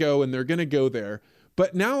people where to go and they're going to go there.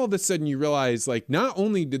 But now all of a sudden you realize, like, not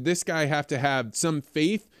only did this guy have to have some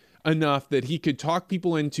faith enough that he could talk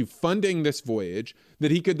people into funding this voyage,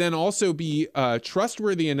 that he could then also be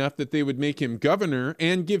trustworthy enough that they would make him governor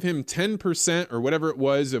and give him 10% or whatever it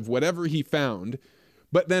was of whatever he found,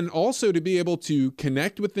 but then also to be able to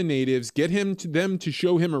connect with the natives, get them to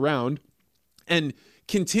show him around, and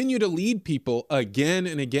continue to lead people again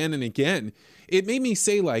and again and again. It made me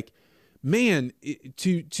say, like, man,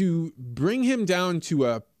 to bring him down to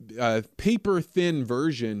a paper thin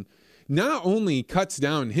version not only cuts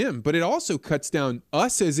down him, but it also cuts down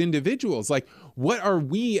us as individuals. Like, what are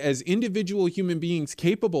we as individual human beings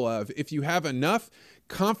capable of if you have enough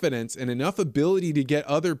confidence and enough ability to get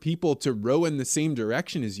other people to row in the same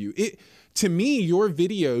direction as you? To me, your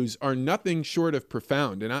videos are nothing short of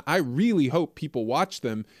profound, and I really hope people watch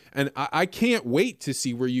them, and I can't wait to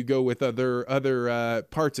see where you go with other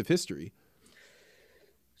parts of history.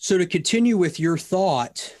 So to continue with your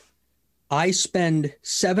thought, I spend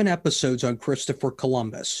 7 episodes on Christopher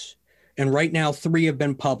Columbus, and right now 3 have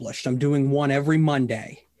been published. I'm doing one every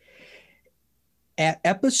Monday. At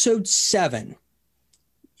episode 7,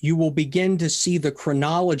 you will begin to see the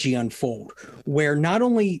chronology unfold, where not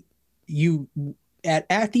only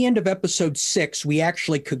at the end of episode 6, we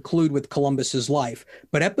actually conclude with Columbus's life.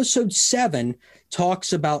 But episode 7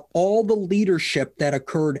 talks about all the leadership that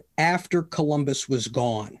occurred after Columbus was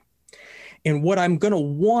gone. And what I'm going to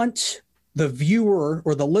want the viewer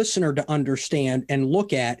or the listener to understand and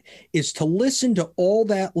look at is to listen to all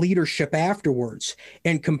that leadership afterwards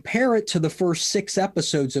and compare it to the first 6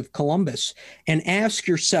 episodes of Columbus and ask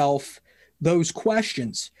yourself those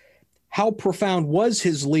questions. How profound was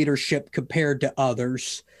his leadership compared to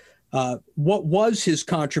others? What was his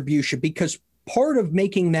contribution? Because part of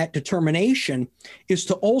making that determination is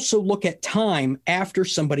to also look at time after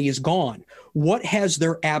somebody is gone. what has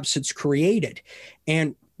their absence created?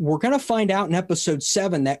 And we're going to find out in episode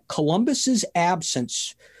 7 that Columbus's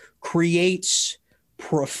absence creates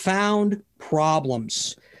profound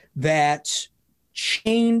problems that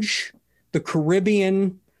change the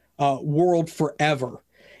Caribbean world forever.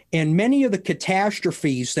 And many of the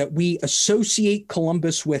catastrophes that we associate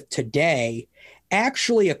Columbus with today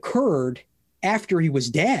actually occurred after he was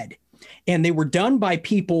dead. And they were done by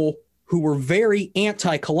people who were very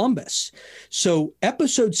anti-Columbus. So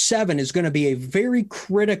episode 7 is going to be a very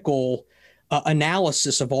critical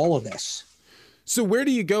analysis of all of this. So where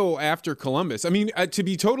do you go after Columbus? I mean, to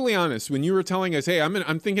be totally honest, when you were telling us, hey,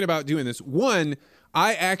 I'm thinking about doing this, one,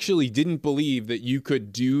 I actually didn't believe that you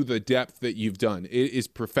could do the depth that you've done. It is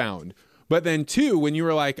profound. But then two, when you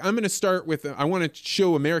were like, I'm going to start with, I want to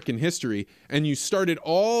show American history, and you started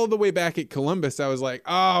all the way back at Columbus, I was like,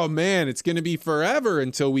 oh man, it's going to be forever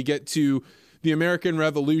until we get to the American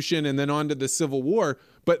Revolution and then on to the Civil War.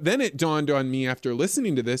 But then it dawned on me after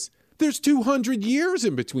listening to this, there's 200 years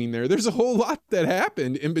in between there. There's a whole lot that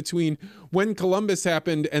happened in between when Columbus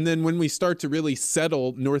happened and then when we start to really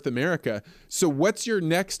settle North America. So what's your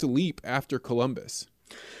next leap after Columbus?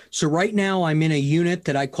 So right now I'm in a unit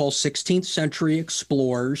that I call 16th Century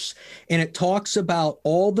Explorers, and it talks about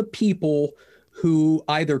all the people who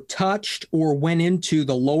either touched or went into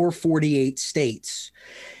the lower 48 states.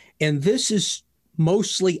 And this is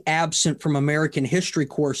mostly absent from American history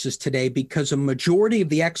courses today because a majority of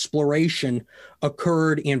the exploration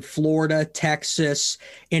occurred in Florida, Texas,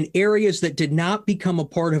 and areas that did not become a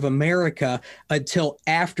part of America until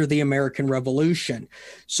after the American Revolution.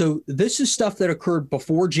 So this is stuff that occurred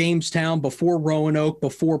before Jamestown, before Roanoke,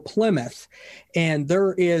 before Plymouth. And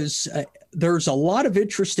there's a lot of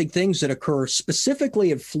interesting things that occur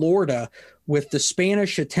specifically in Florida with the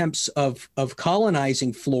Spanish attempts of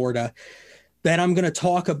colonizing Florida that I'm going to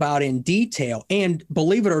talk about in detail. And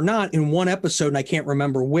believe it or not, in one episode, and I can't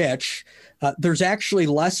remember which, there's actually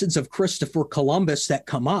lessons of Christopher Columbus that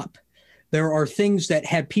come up. There are things that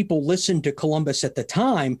had people listened to Columbus at the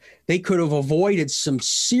time, they could have avoided some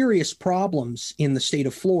serious problems in the state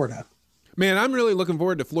of Florida. Man, I'm really looking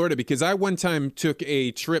forward to Florida because I one time took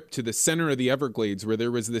a trip to the center of the Everglades where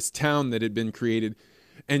there was this town that had been created,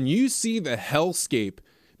 and you see the hellscape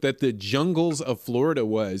that the jungles of Florida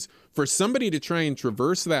was. For somebody to try and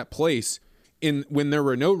traverse that place when there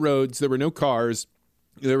were no roads, there were no cars,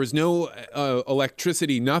 there was no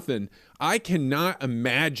electricity, nothing. I cannot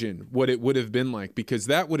imagine what it would have been like, because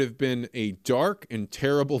that would have been a dark and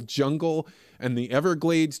terrible jungle, and the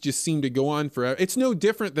Everglades just seem to go on forever. It's no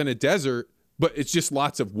different than a desert, but it's just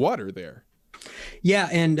lots of water there. Yeah,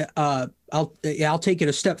 and I'll take it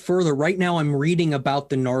a step further. Right now I'm reading about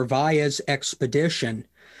the Narvaez expedition.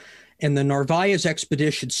 And the Narvaez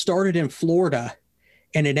expedition started in Florida,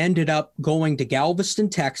 and it ended up going to Galveston,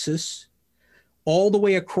 Texas, all the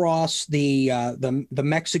way across the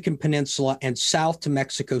Mexican peninsula and south to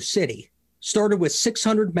Mexico City. Started with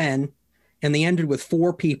 600 men, and they ended with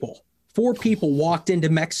 4 people. 4 people walked into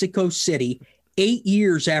Mexico City 8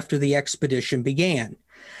 years after the expedition began.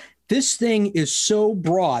 This thing is so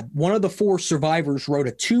broad. One of the 4 survivors wrote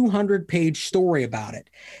a 200-page story about it.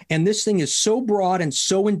 And this thing is so broad and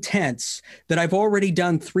so intense that I've already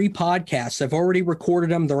done 3 podcasts. I've already recorded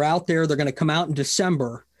them. They're out there. They're going to come out in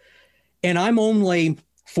December. And I'm only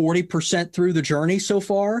 40% through the journey so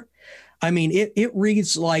far. I mean, it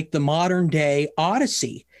reads like the modern day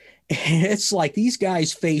Odyssey. It's like these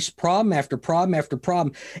guys face problem after problem after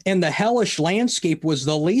problem. And the hellish landscape was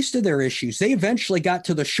the least of their issues. They eventually got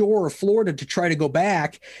to the shore of Florida to try to go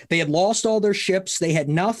back. They had lost all their ships. They had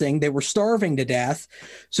nothing. They were starving to death.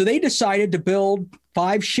 So they decided to build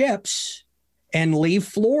 5 ships and leave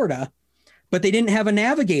Florida, but they didn't have a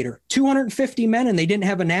navigator. 250 men, and they didn't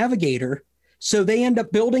have a navigator. So they end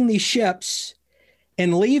up building these ships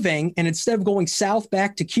and leaving, and instead of going south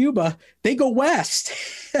back to Cuba, they go west.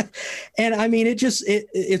 And I mean,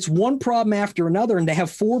 it's one problem after another. And to have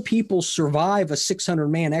 4 people survive a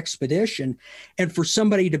 600-man expedition, and for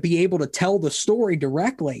somebody to be able to tell the story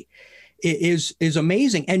directly is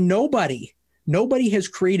amazing. And nobody has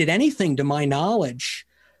created anything, to my knowledge,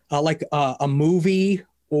 like a movie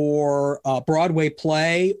or a Broadway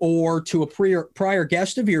play, or to a prior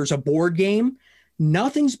guest of yours, a board game.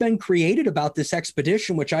 Nothing's been created about this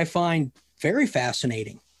expedition, which I find very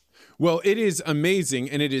fascinating. Well, it is amazing,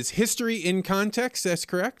 and it is history in context. That's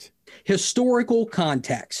correct? Historical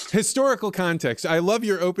context. Historical context. I love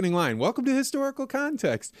your opening line. Welcome to Historical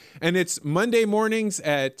Context. And it's Monday mornings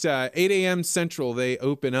at 8 a.m. Central. They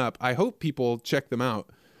open up. I hope people check them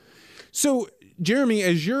out. So, Jeremy,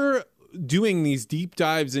 as you're doing these deep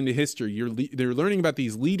dives into history, you're learning about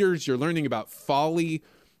these leaders, you're learning about folly.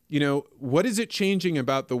 What is it changing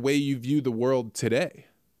about the way you view the world today?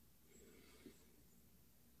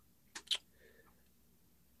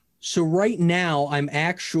 So right now, I'm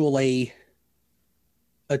actually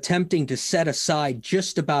attempting to set aside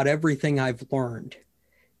just about everything I've learned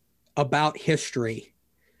about history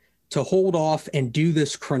to hold off and do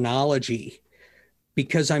this chronology,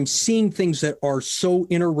 because I'm seeing things that are so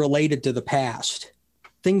interrelated to the past,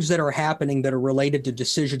 things that are happening that are related to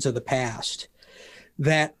decisions of the past,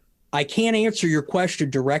 that I can't answer your question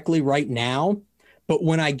directly right now. But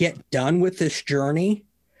when I get done with this journey,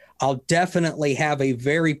 I'll definitely have a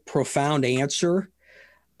very profound answer.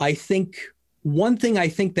 I think one thing I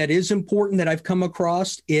think that is important that I've come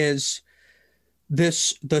across is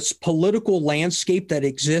this political landscape that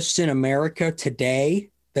exists in America today,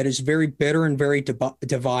 that is very bitter and very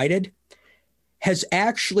divided, has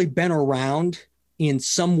actually been around in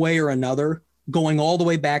some way or another, going all the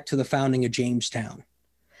way back to the founding of Jamestown.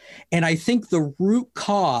 And I think the root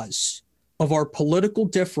cause of our political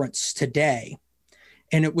difference today,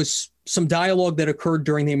 and it was some dialogue that occurred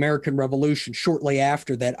during the American Revolution shortly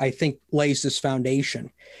after that, I think lays this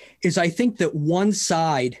foundation, is I think that one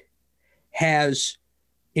side has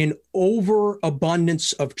an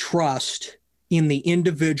overabundance of trust in the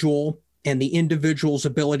individual and the individual's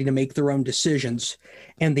ability to make their own decisions.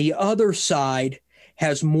 And the other side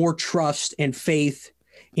has more trust and faith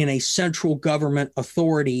in a central government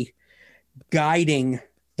authority guiding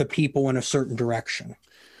the people in a certain direction.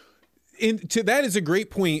 And that is a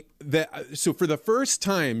great point. So for the first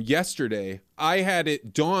time yesterday, I had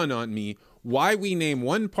it dawn on me why we name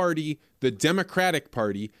one party the Democratic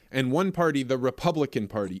Party and one party the Republican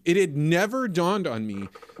Party. It had never dawned on me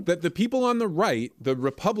that the people on the right, the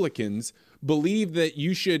Republicans, believe that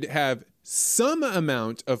you should have some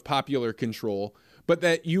amount of popular control, but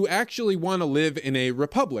that you actually want to live in a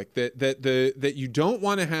republic, that you don't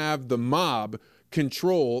want to have the mob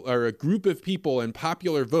control, or a group of people and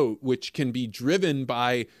popular vote, which can be driven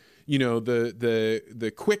by,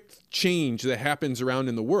 the quick change that happens around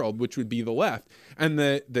in the world, which would be the left, and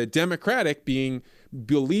the Democratic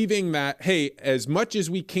believing that, hey, as much as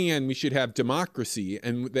we can, we should have democracy,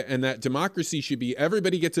 and that democracy should be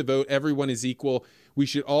everybody gets a vote, everyone is equal, we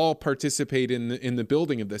should all participate in the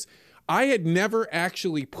building of this. I had never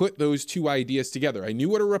actually put those two ideas together. I knew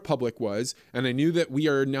what a republic was, and I knew that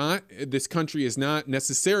this country is not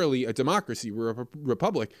necessarily a democracy, we're a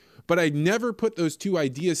republic, but I never put those two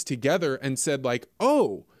ideas together and said, like,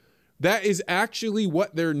 oh, that is actually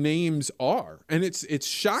what their names are. And it's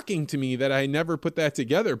shocking to me that I never put that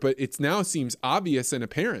together, but it now seems obvious and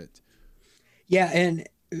apparent. Yeah, and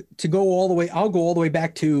I'll go all the way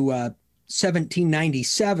back to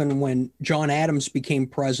 1797, when John Adams became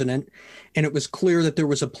president, and it was clear that there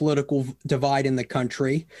was a political divide in the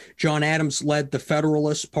country. John Adams led the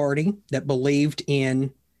Federalist Party that believed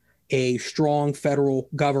in a strong federal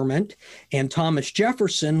government, and Thomas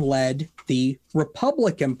Jefferson led the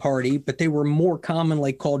Republican Party, but they were more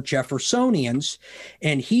commonly called Jeffersonians.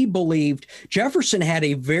 And Jefferson had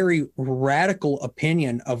a very radical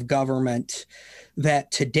opinion of government that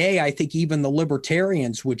today I think even the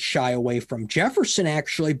libertarians would shy away from. Jefferson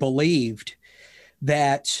actually believed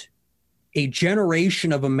that a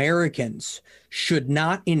generation of Americans should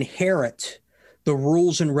not inherit the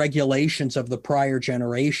rules and regulations of the prior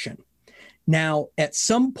generation. Now, at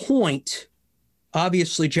some point,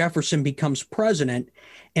 obviously Jefferson becomes president,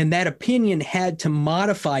 and that opinion had to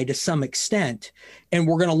modify to some extent. And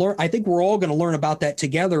we're going to learn, I think we're all going to learn about that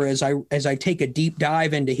together as I take a deep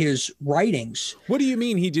dive into his writings. What do you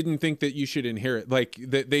mean he didn't think that you should inherit, like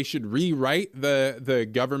that they should rewrite the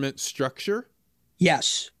government structure?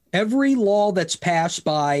 Yes. Every law that's passed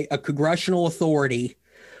by a congressional authority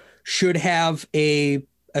should have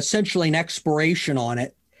essentially an expiration on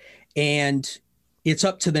it. And it's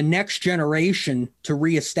up to the next generation to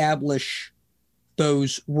reestablish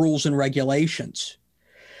those rules and regulations.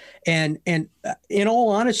 And in all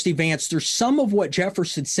honesty, Vance, there's some of what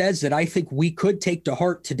Jefferson says that I think we could take to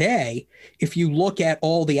heart today if you look at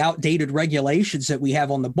all the outdated regulations that we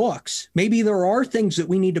have on the books. Maybe there are things that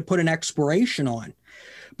we need to put an expiration on.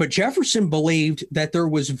 But Jefferson believed that there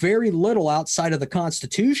was very little outside of the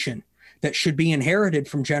Constitution that should be inherited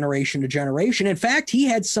from generation to generation. In fact, he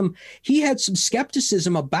had some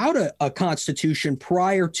skepticism about a Constitution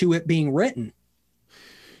prior to it being written.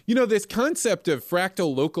 This concept of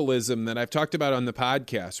fractal localism that I've talked about on the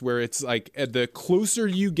podcast, where it's like the closer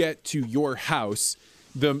you get to your house,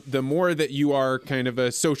 the more that you are kind of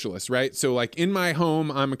a socialist, right? So like in my home,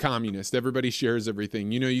 I'm a communist. Everybody shares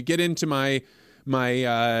everything. You get into my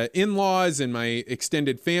my in-laws and my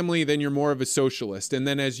extended family, then you're more of a socialist. And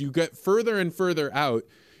then as you get further and further out,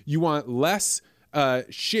 you want less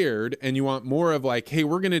shared, and you want more of like, hey,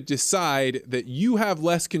 we're going to decide that you have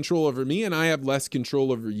less control over me and I have less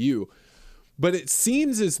control over you. But it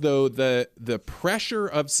seems as though the pressure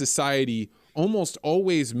of society almost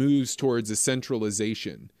always moves towards a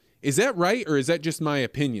centralization. Is that right? Or is that just my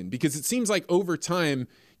opinion? Because it seems like over time,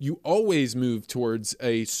 you always move towards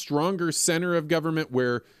a stronger center of government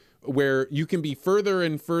where you can be further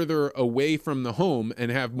and further away from the home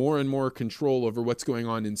and have more and more control over what's going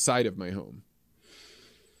on inside of my home.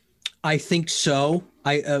 I think so.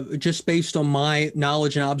 I just based on my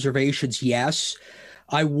knowledge and observations, yes.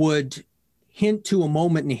 I would hint to a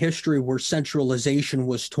moment in history where centralization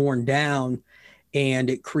was torn down and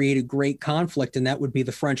it created great conflict, and that would be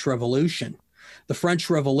the French Revolution. The French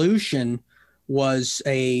Revolution was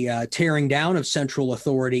a tearing down of central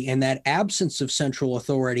authority, and that absence of central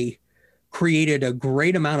authority created a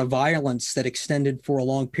great amount of violence that extended for a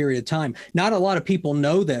long period of time. Not a lot of people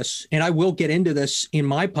know this, and I will get into this in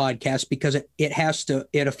my podcast because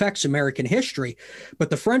it affects American history.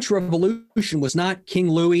 But the French Revolution was not King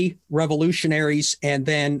Louis, revolutionaries, and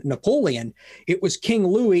then Napoleon. It was King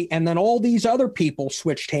Louis, and then all these other people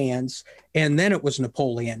switched hands, and then it was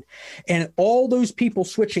Napoleon. And all those people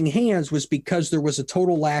switching hands was because there was a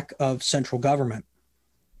total lack of central government.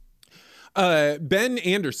 Ben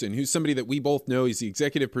Anderson, who's somebody that we both know, he's the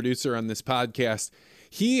executive producer on this podcast.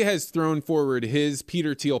 He has thrown forward his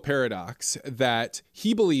Peter Thiel paradox that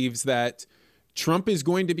he believes that Trump is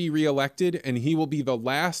going to be reelected and he will be the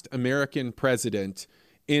last American president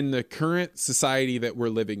in the current society that we're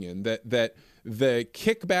living in, that the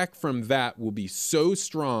kickback from that will be so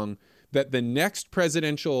strong that the next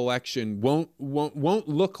presidential election won't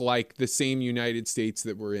look like the same United States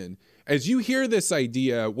that we're in. As you hear this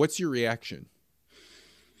idea, what's your reaction?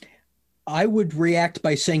 I would react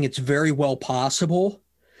by saying it's very well possible.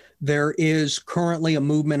 There is currently a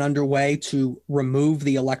movement underway to remove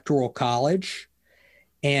the Electoral College.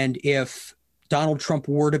 And if Donald Trump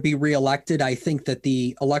were to be reelected, I think that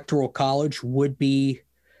the Electoral College would be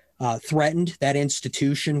threatened. That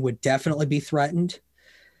institution would definitely be threatened.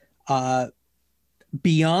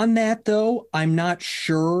 Beyond that, though, I'm not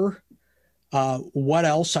sure what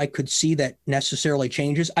else I could see that necessarily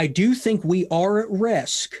changes. I do think we are at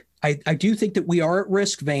risk. I do think that we are at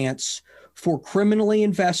risk, Vance, for criminally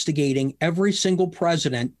investigating every single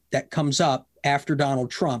president that comes up after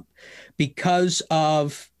Donald Trump because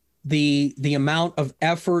of the amount of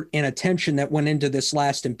effort and attention that went into this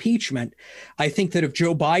last impeachment. I think that if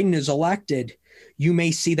Joe Biden is elected, you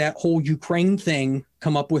may see that whole Ukraine thing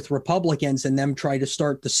come up with Republicans and them try to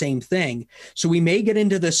start the same thing. So we may get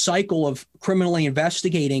into this cycle of criminally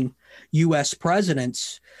investigating U.S.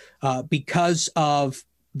 presidents because of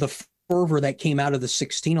the fervor that came out of the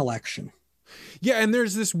 2016 election. Yeah, and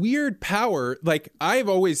there's this weird power. Like I've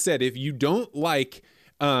always said, if you don't like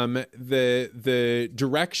the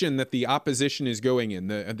direction that the opposition is going in,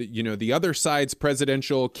 the other side's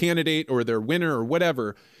presidential candidate or their winner or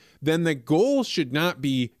whatever, then the goal should not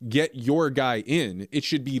be get your guy in. It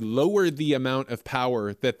should be lower the amount of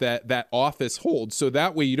power that office holds. So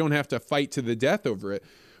that way you don't have to fight to the death over it.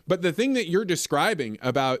 But the thing that you're describing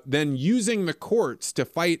about then using the courts to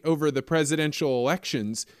fight over the presidential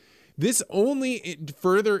elections, this only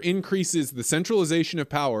further increases the centralization of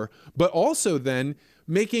power, but also then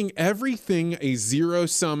making everything a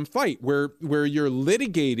zero-sum fight where you're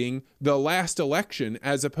litigating the last election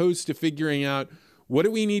as opposed to figuring out what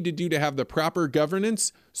do we need to do to have the proper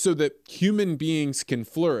governance so that human beings can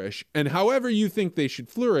flourish? And however you think they should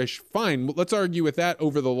flourish, fine. Let's argue with that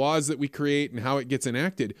over the laws that we create and how it gets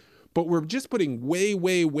enacted. But we're just putting way,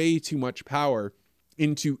 way, way too much power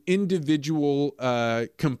into individual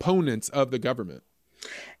components of the government.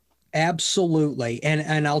 Absolutely.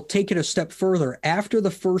 And I'll take it a step further. After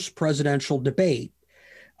the first presidential debate,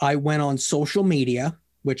 I went on social media,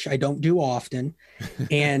 which I don't do often,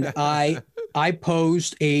 and I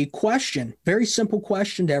posed a question, very simple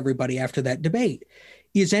question to everybody after that debate.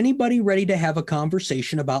 Is anybody ready to have a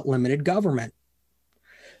conversation about limited government?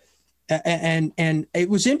 And it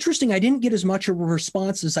was interesting. I didn't get as much of a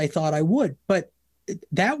response as I thought I would, but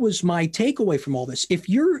that was my takeaway from all this. If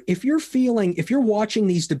you're watching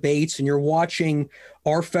these debates and you're watching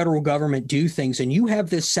our federal government do things and you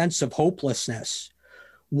have this sense of hopelessness,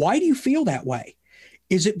 why do you feel that way?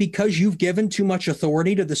 Is it because you've given too much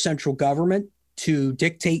authority to the central government to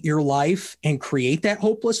dictate your life and create that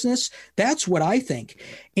hopelessness? That's what I think.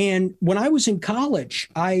 And when I was in college,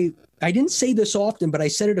 I didn't say this often, but I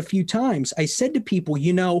said it a few times. I said to people,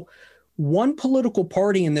 one political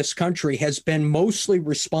party in this country has been mostly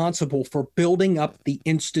responsible for building up the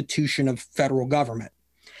institution of federal government.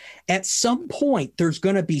 At some point, there's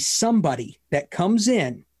going to be somebody that comes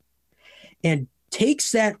in and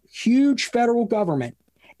takes that huge federal government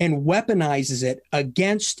and weaponizes it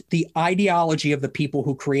against the ideology of the people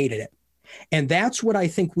who created it. And that's what I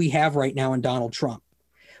think we have right now in Donald Trump.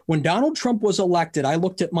 When Donald Trump was elected, I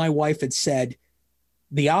looked at my wife and said,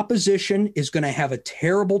 the opposition is going to have a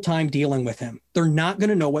terrible time dealing with him. They're not going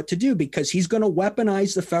to know what to do because he's going to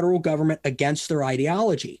weaponize the federal government against their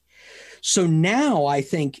ideology. So now I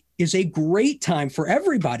think is a great time for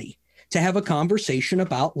everybody to have a conversation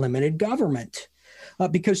about limited government.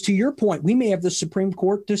 Because to your point, we may have the Supreme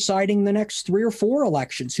Court deciding the next 3 or 4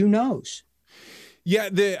 elections. Who knows?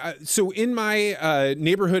 Yeah. So in my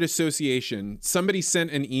neighborhood association, somebody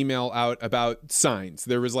sent an email out about signs.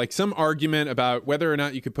 There was like some argument about whether or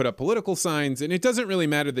not you could put up political signs, and it doesn't really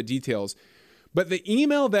matter the details. But the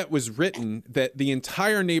email that was written that the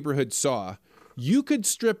entire neighborhood saw, you could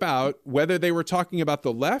strip out whether they were talking about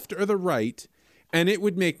the left or the right, and it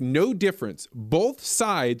would make no difference. Both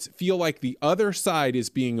sides feel like the other side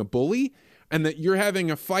is being a bully and that you're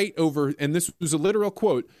having a fight over, and this was a literal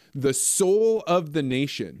quote, the soul of the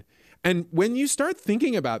nation. And when you start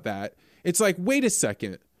thinking about that, it's like, wait a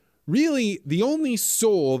second, really the only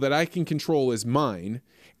soul that I can control is mine.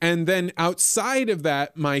 And then outside of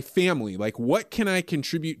that, my family, like what can I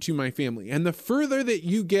contribute to my family? And the further that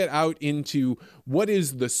you get out into what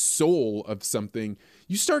is the soul of something,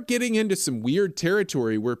 you start getting into some weird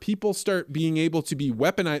territory where people start being able to be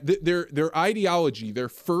weaponized. Their ideology, their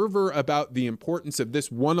fervor about the importance of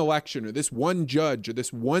this one election or this one judge or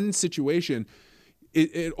this one situation,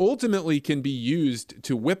 it ultimately can be used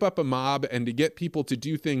to whip up a mob and to get people to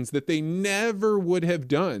do things that they never would have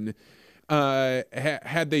done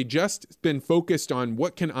had they just been focused on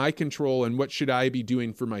what can I control and what should I be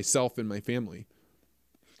doing for myself and my family.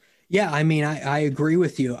 Yeah, I mean, I agree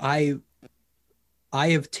with you.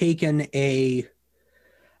 I've taken a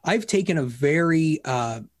very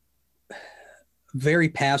very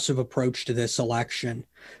passive approach to this election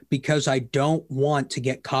because I don't want to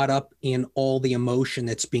get caught up in all the emotion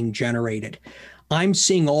that's being generated. I'm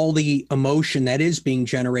seeing all the emotion that is being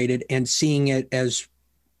generated and seeing it as,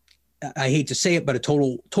 I hate to say it, but a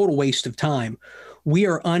total waste of time. We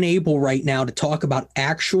are unable right now to talk about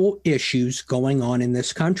actual issues going on in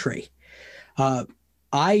this country. For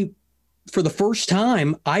the first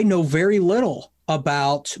time, I know very little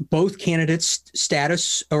about both candidates'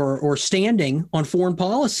 status or standing on foreign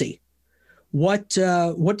policy. What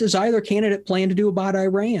does either candidate plan to do about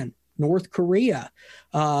Iran, North Korea,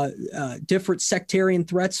 different sectarian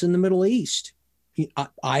threats in the Middle East?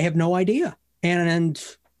 I have no idea. And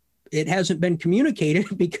it hasn't been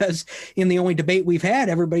communicated because in the only debate we've had,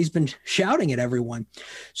 everybody's been shouting at everyone.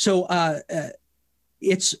 So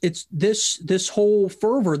it's this whole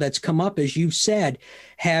fervor that's come up, as you've said,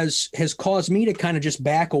 has caused me to kind of just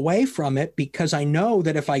back away from it because I know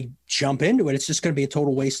that if I jump into it, it's just going to be a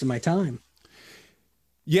total waste of my time.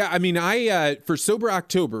 Yeah, I mean, for Sober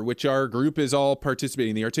October, which our group is all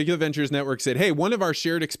participating in, the Articulate Ventures Network said, hey, one of our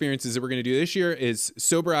shared experiences that we're going to do this year is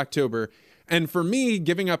Sober October. And for me,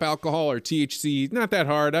 giving up alcohol or THC, not that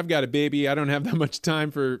hard. I've got a baby. I don't have that much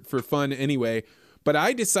time for fun anyway. But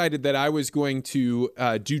I decided that I was going to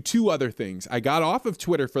do 2 other things. I got off of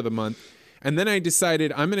Twitter for the month, and then I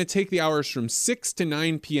decided I'm going to take the hours from 6 to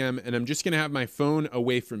 9 p.m., and I'm just going to have my phone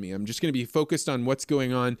away from me. I'm just going to be focused on what's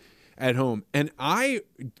going on at home. And I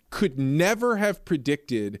could never have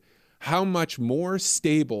predicted how much more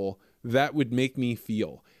stable that would make me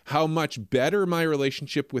feel, how much better my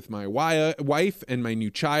relationship with my wife and my new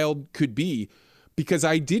child could be, because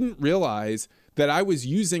I didn't realize that I was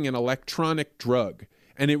using an electronic drug.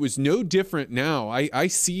 And it was no different now. I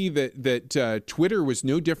see that Twitter was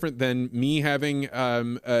no different than me having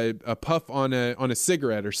a puff on a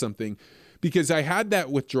cigarette or something, because I had that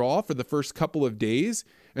withdrawal for the first couple of days.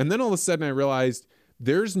 And then all of a sudden I realized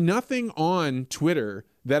there's nothing on Twitter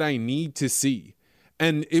that I need to see.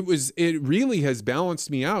 And it really has balanced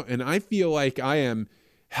me out. And I feel like I am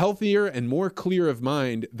healthier and more clear of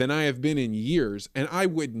mind than I have been in years. And I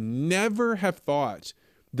would never have thought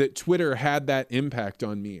that Twitter had that impact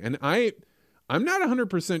on me. And I'm not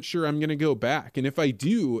 100% sure I'm going to go back. And if I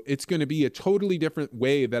do, it's going to be a totally different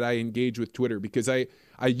way that I engage with Twitter, because I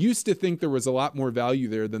used to think there was a lot more value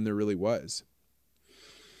there than there really was.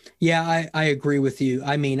 Yeah, I agree with you.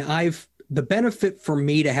 I mean, the benefit for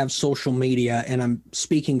me to have social media, and I'm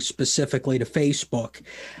speaking specifically to Facebook,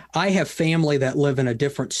 I have family that live in a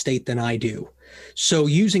different state than I do. So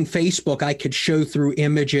using Facebook, I could show through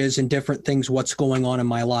images and different things what's going on in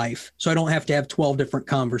my life. So I don't have to have 12 different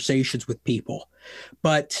conversations with people.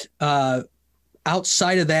 But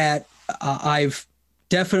outside of that, I've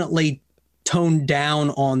definitely toned down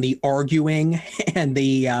on the arguing and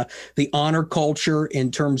the honor culture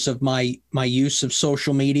in terms of my use of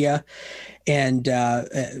social media. And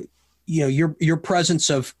your presence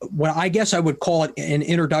of what I guess I would call it an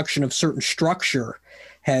introduction of certain structure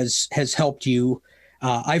has helped you.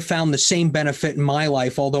 I found the same benefit in my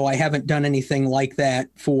life, although I haven't done anything like that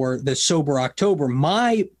for the Sober October.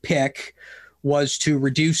 My pick was to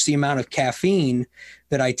reduce the amount of caffeine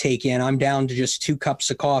that I take in. I'm down to just 2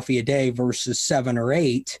 cups of coffee a day versus 7 or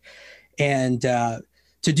 8. And to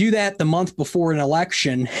do that the month before an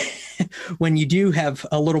election, when you do have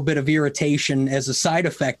a little bit of irritation as a side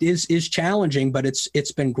effect, is challenging, but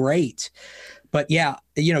it's been great. But yeah,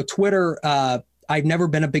 Twitter, I've never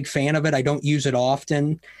been a big fan of it. I don't use it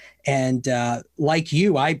often. And like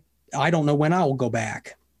you, I don't know when I will go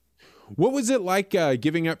back. What was it like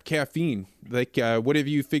giving up caffeine? Like, what have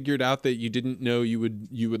you figured out that you didn't know you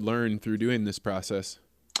would learn through doing this process?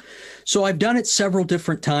 So I've done it several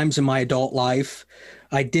different times in my adult life.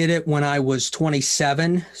 I did it when I was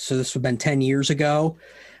 27. So this would have been 10 years ago.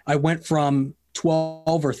 I went from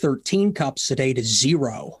 12 or 13 cups a day to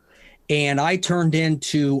 0. And I turned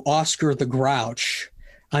into Oscar the Grouch.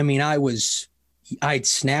 I mean, I'd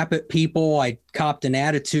snap at people. I'd copped an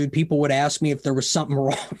attitude. People would ask me if there was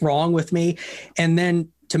something wrong with me. And then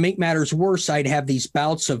to make matters worse, I'd have these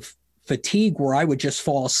bouts of fatigue where I would just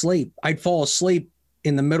fall asleep. I'd fall asleep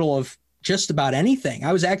in the middle of just about anything.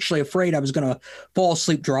 I was actually afraid I was going to fall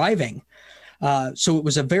asleep driving. So it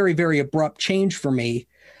was a very, very abrupt change for me.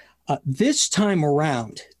 This time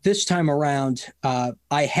around,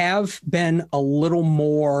 I have been a little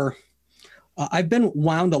more, I've been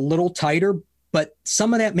wound a little tighter, but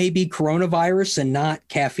some of that may be coronavirus and not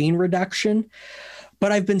caffeine reduction.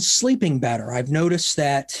 But I've been sleeping better. I've noticed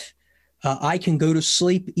that I can go to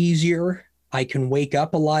sleep easier. I can wake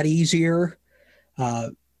up a lot easier.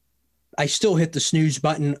 I still hit the snooze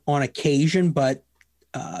button on occasion, but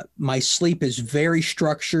my sleep is very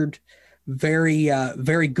structured, very,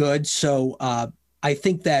 very good. So I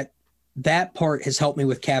think that part has helped me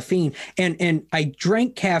with caffeine. And I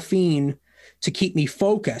drank caffeine to keep me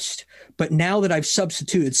focused. But now that I've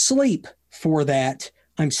substituted sleep for that,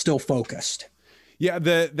 I'm still focused.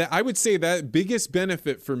 Yeah, I would say that biggest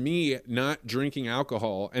benefit for me not drinking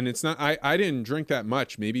alcohol, and it's not, I didn't drink that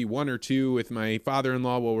much, maybe 1 or 2 with my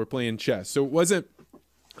father-in-law while we're playing chess. So it wasn't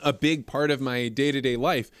a big part of my day-to-day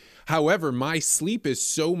life. However, my sleep is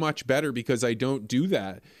so much better because I don't do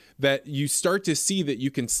that you start to see that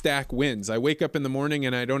you can stack wins. I wake up in the morning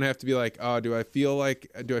and I don't have to be like, oh, do I feel a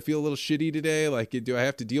little shitty today? Like, do I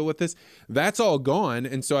have to deal with this? That's all gone.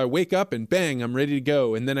 And so I wake up and bang, I'm ready to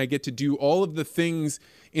go. And then I get to do all of the things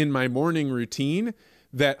in my morning routine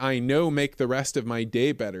that I know make the rest of my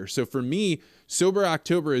day better. So for me, Sober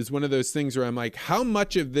October is one of those things where I'm like, how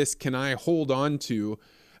much of this can I hold on to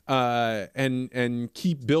and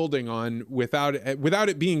keep building on without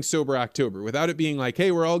it being Sober October, without it being like,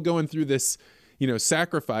 hey, we're all going through this,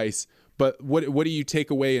 sacrifice, but what do you take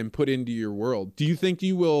away and put into your world? Do you think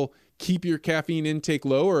you will keep your caffeine intake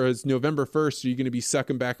low, or is November 1st, are you going to be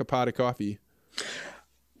sucking back a pot of coffee?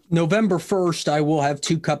 November 1st, I will have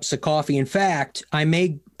 2 cups of coffee. In fact, I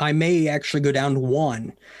may actually go down to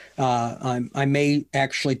 1. I may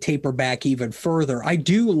actually taper back even further. I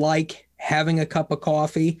do like having a cup of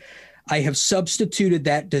coffee. I have substituted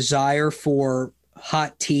that desire for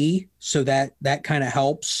hot tea, so that kind of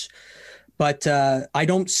helps. But I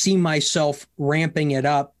don't see myself ramping it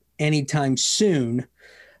up anytime soon.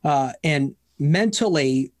 And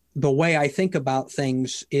mentally, the way I think about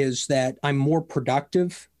things is that I'm more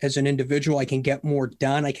productive as an individual. I can get more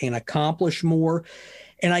done. I can accomplish more.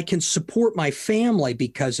 And I can support my family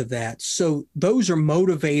because of that. So those are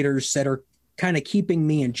motivators that are kind of keeping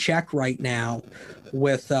me in check right now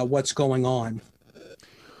with what's going on.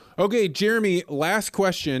 Okay, Jeremy, last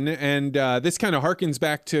question. And this kind of harkens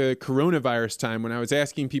back to coronavirus time when I was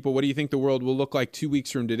asking people, what do you think the world will look like 2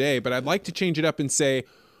 weeks from today? But I'd like to change it up and say,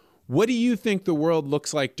 what do you think the world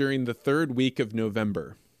looks like during the 3rd week of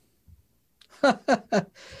November? The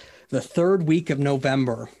 3rd week of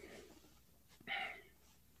November.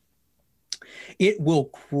 It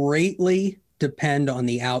will greatly depend on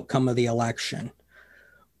the outcome of the election,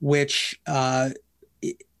 which I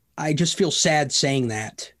just feel sad saying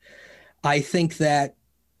that. I think that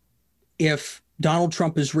if Donald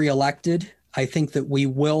Trump is reelected, I think that we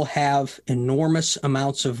will have enormous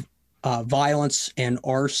amounts of violence and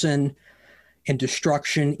arson and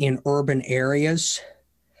destruction in urban areas.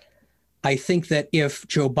 I think that if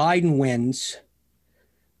Joe Biden wins,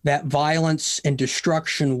 that violence and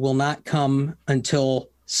destruction will not come until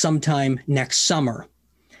sometime next summer.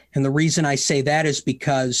 And the reason I say that is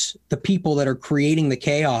because the people that are creating the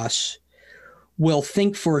chaos will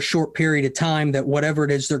think for a short period of time that whatever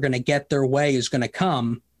it is they're going to get their way is going to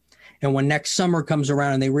come. And when next summer comes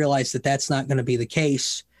around and they realize that that's not going to be the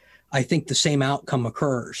case, I think the same outcome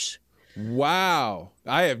occurs. Wow.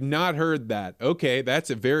 I have not heard that. Okay, that's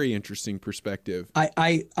a very interesting perspective.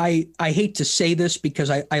 I hate to say this because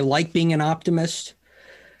I like being an optimist.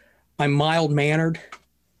 I'm mild-mannered.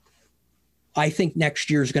 I think next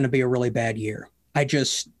year is going to be a really bad year. And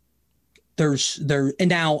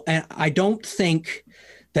I don't think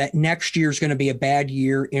that next year is going to be a bad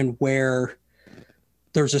year in where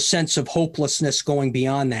there's a sense of hopelessness going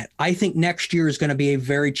beyond that. I think next year is going to be a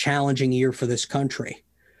very challenging year for this country,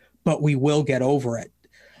 but we will get over it.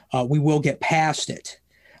 We will get past it.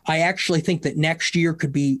 I actually think that next year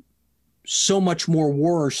could be so much more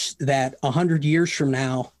worse that 100 years from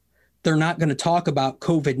now, they're not going to talk about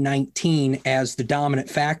COVID-19 as the dominant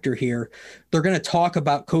factor here. They're going to talk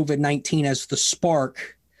about COVID-19 as the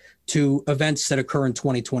spark to events that occur in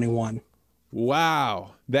 2021.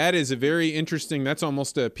 Wow. That is a very interesting, that's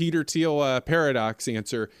almost a Peter Thiel paradox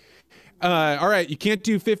answer. All right, you can't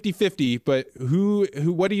do 50-50, but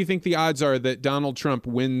what do you think the odds are that Donald Trump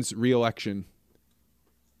wins re-election?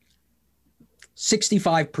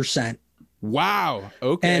 65%. Wow.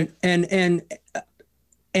 Okay.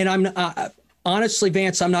 And I'm honestly,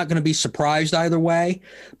 Vance, I'm not going to be surprised either way.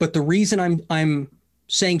 But the reason I'm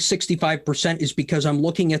saying 65% is because I'm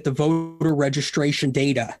looking at the voter registration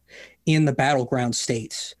data in the battleground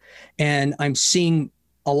states, and I'm seeing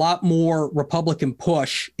a lot more Republican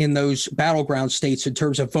push in those battleground states in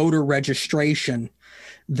terms of voter registration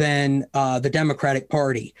than the Democratic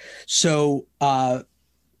Party. So the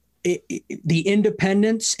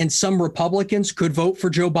independents and some Republicans could vote for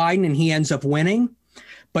Joe Biden and he ends up winning.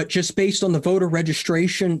 But just based on the voter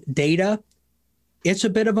registration data, it's a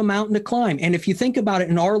bit of a mountain to climb. And if you think about it,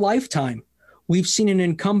 in our lifetime, we've seen an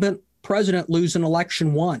incumbent president lose an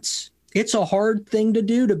election once. It's a hard thing to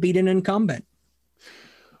do to beat an incumbent.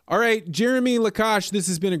 All right, Jeremy LaKosh, this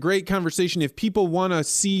has been a great conversation. If people want to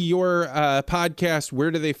see your podcast,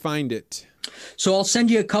 where do they find it? So I'll send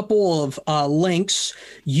you a couple of links.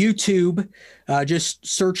 YouTube, just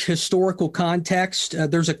search historical context.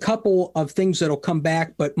 There's a couple of things that'll come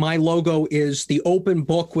back, but my logo is the open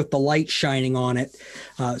book with the light shining on it.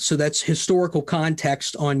 So that's historical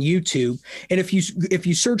context on YouTube. And if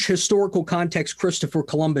you search historical context Christopher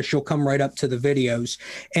Columbus, you'll come right up to the videos.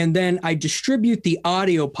 And then I distribute the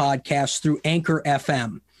audio podcast through Anchor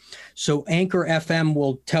FM. So Anchor FM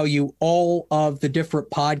will tell you all of the different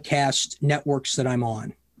podcast networks that I'm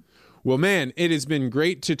on. Well, man, it has been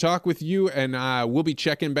great to talk with you, and we'll be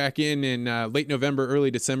checking back in late November, early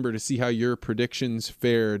December to see how your predictions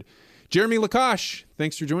fared. Jeremy LaKosh,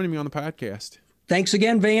 thanks for joining me on the podcast. Thanks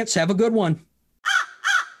again, Vance. Have a good one.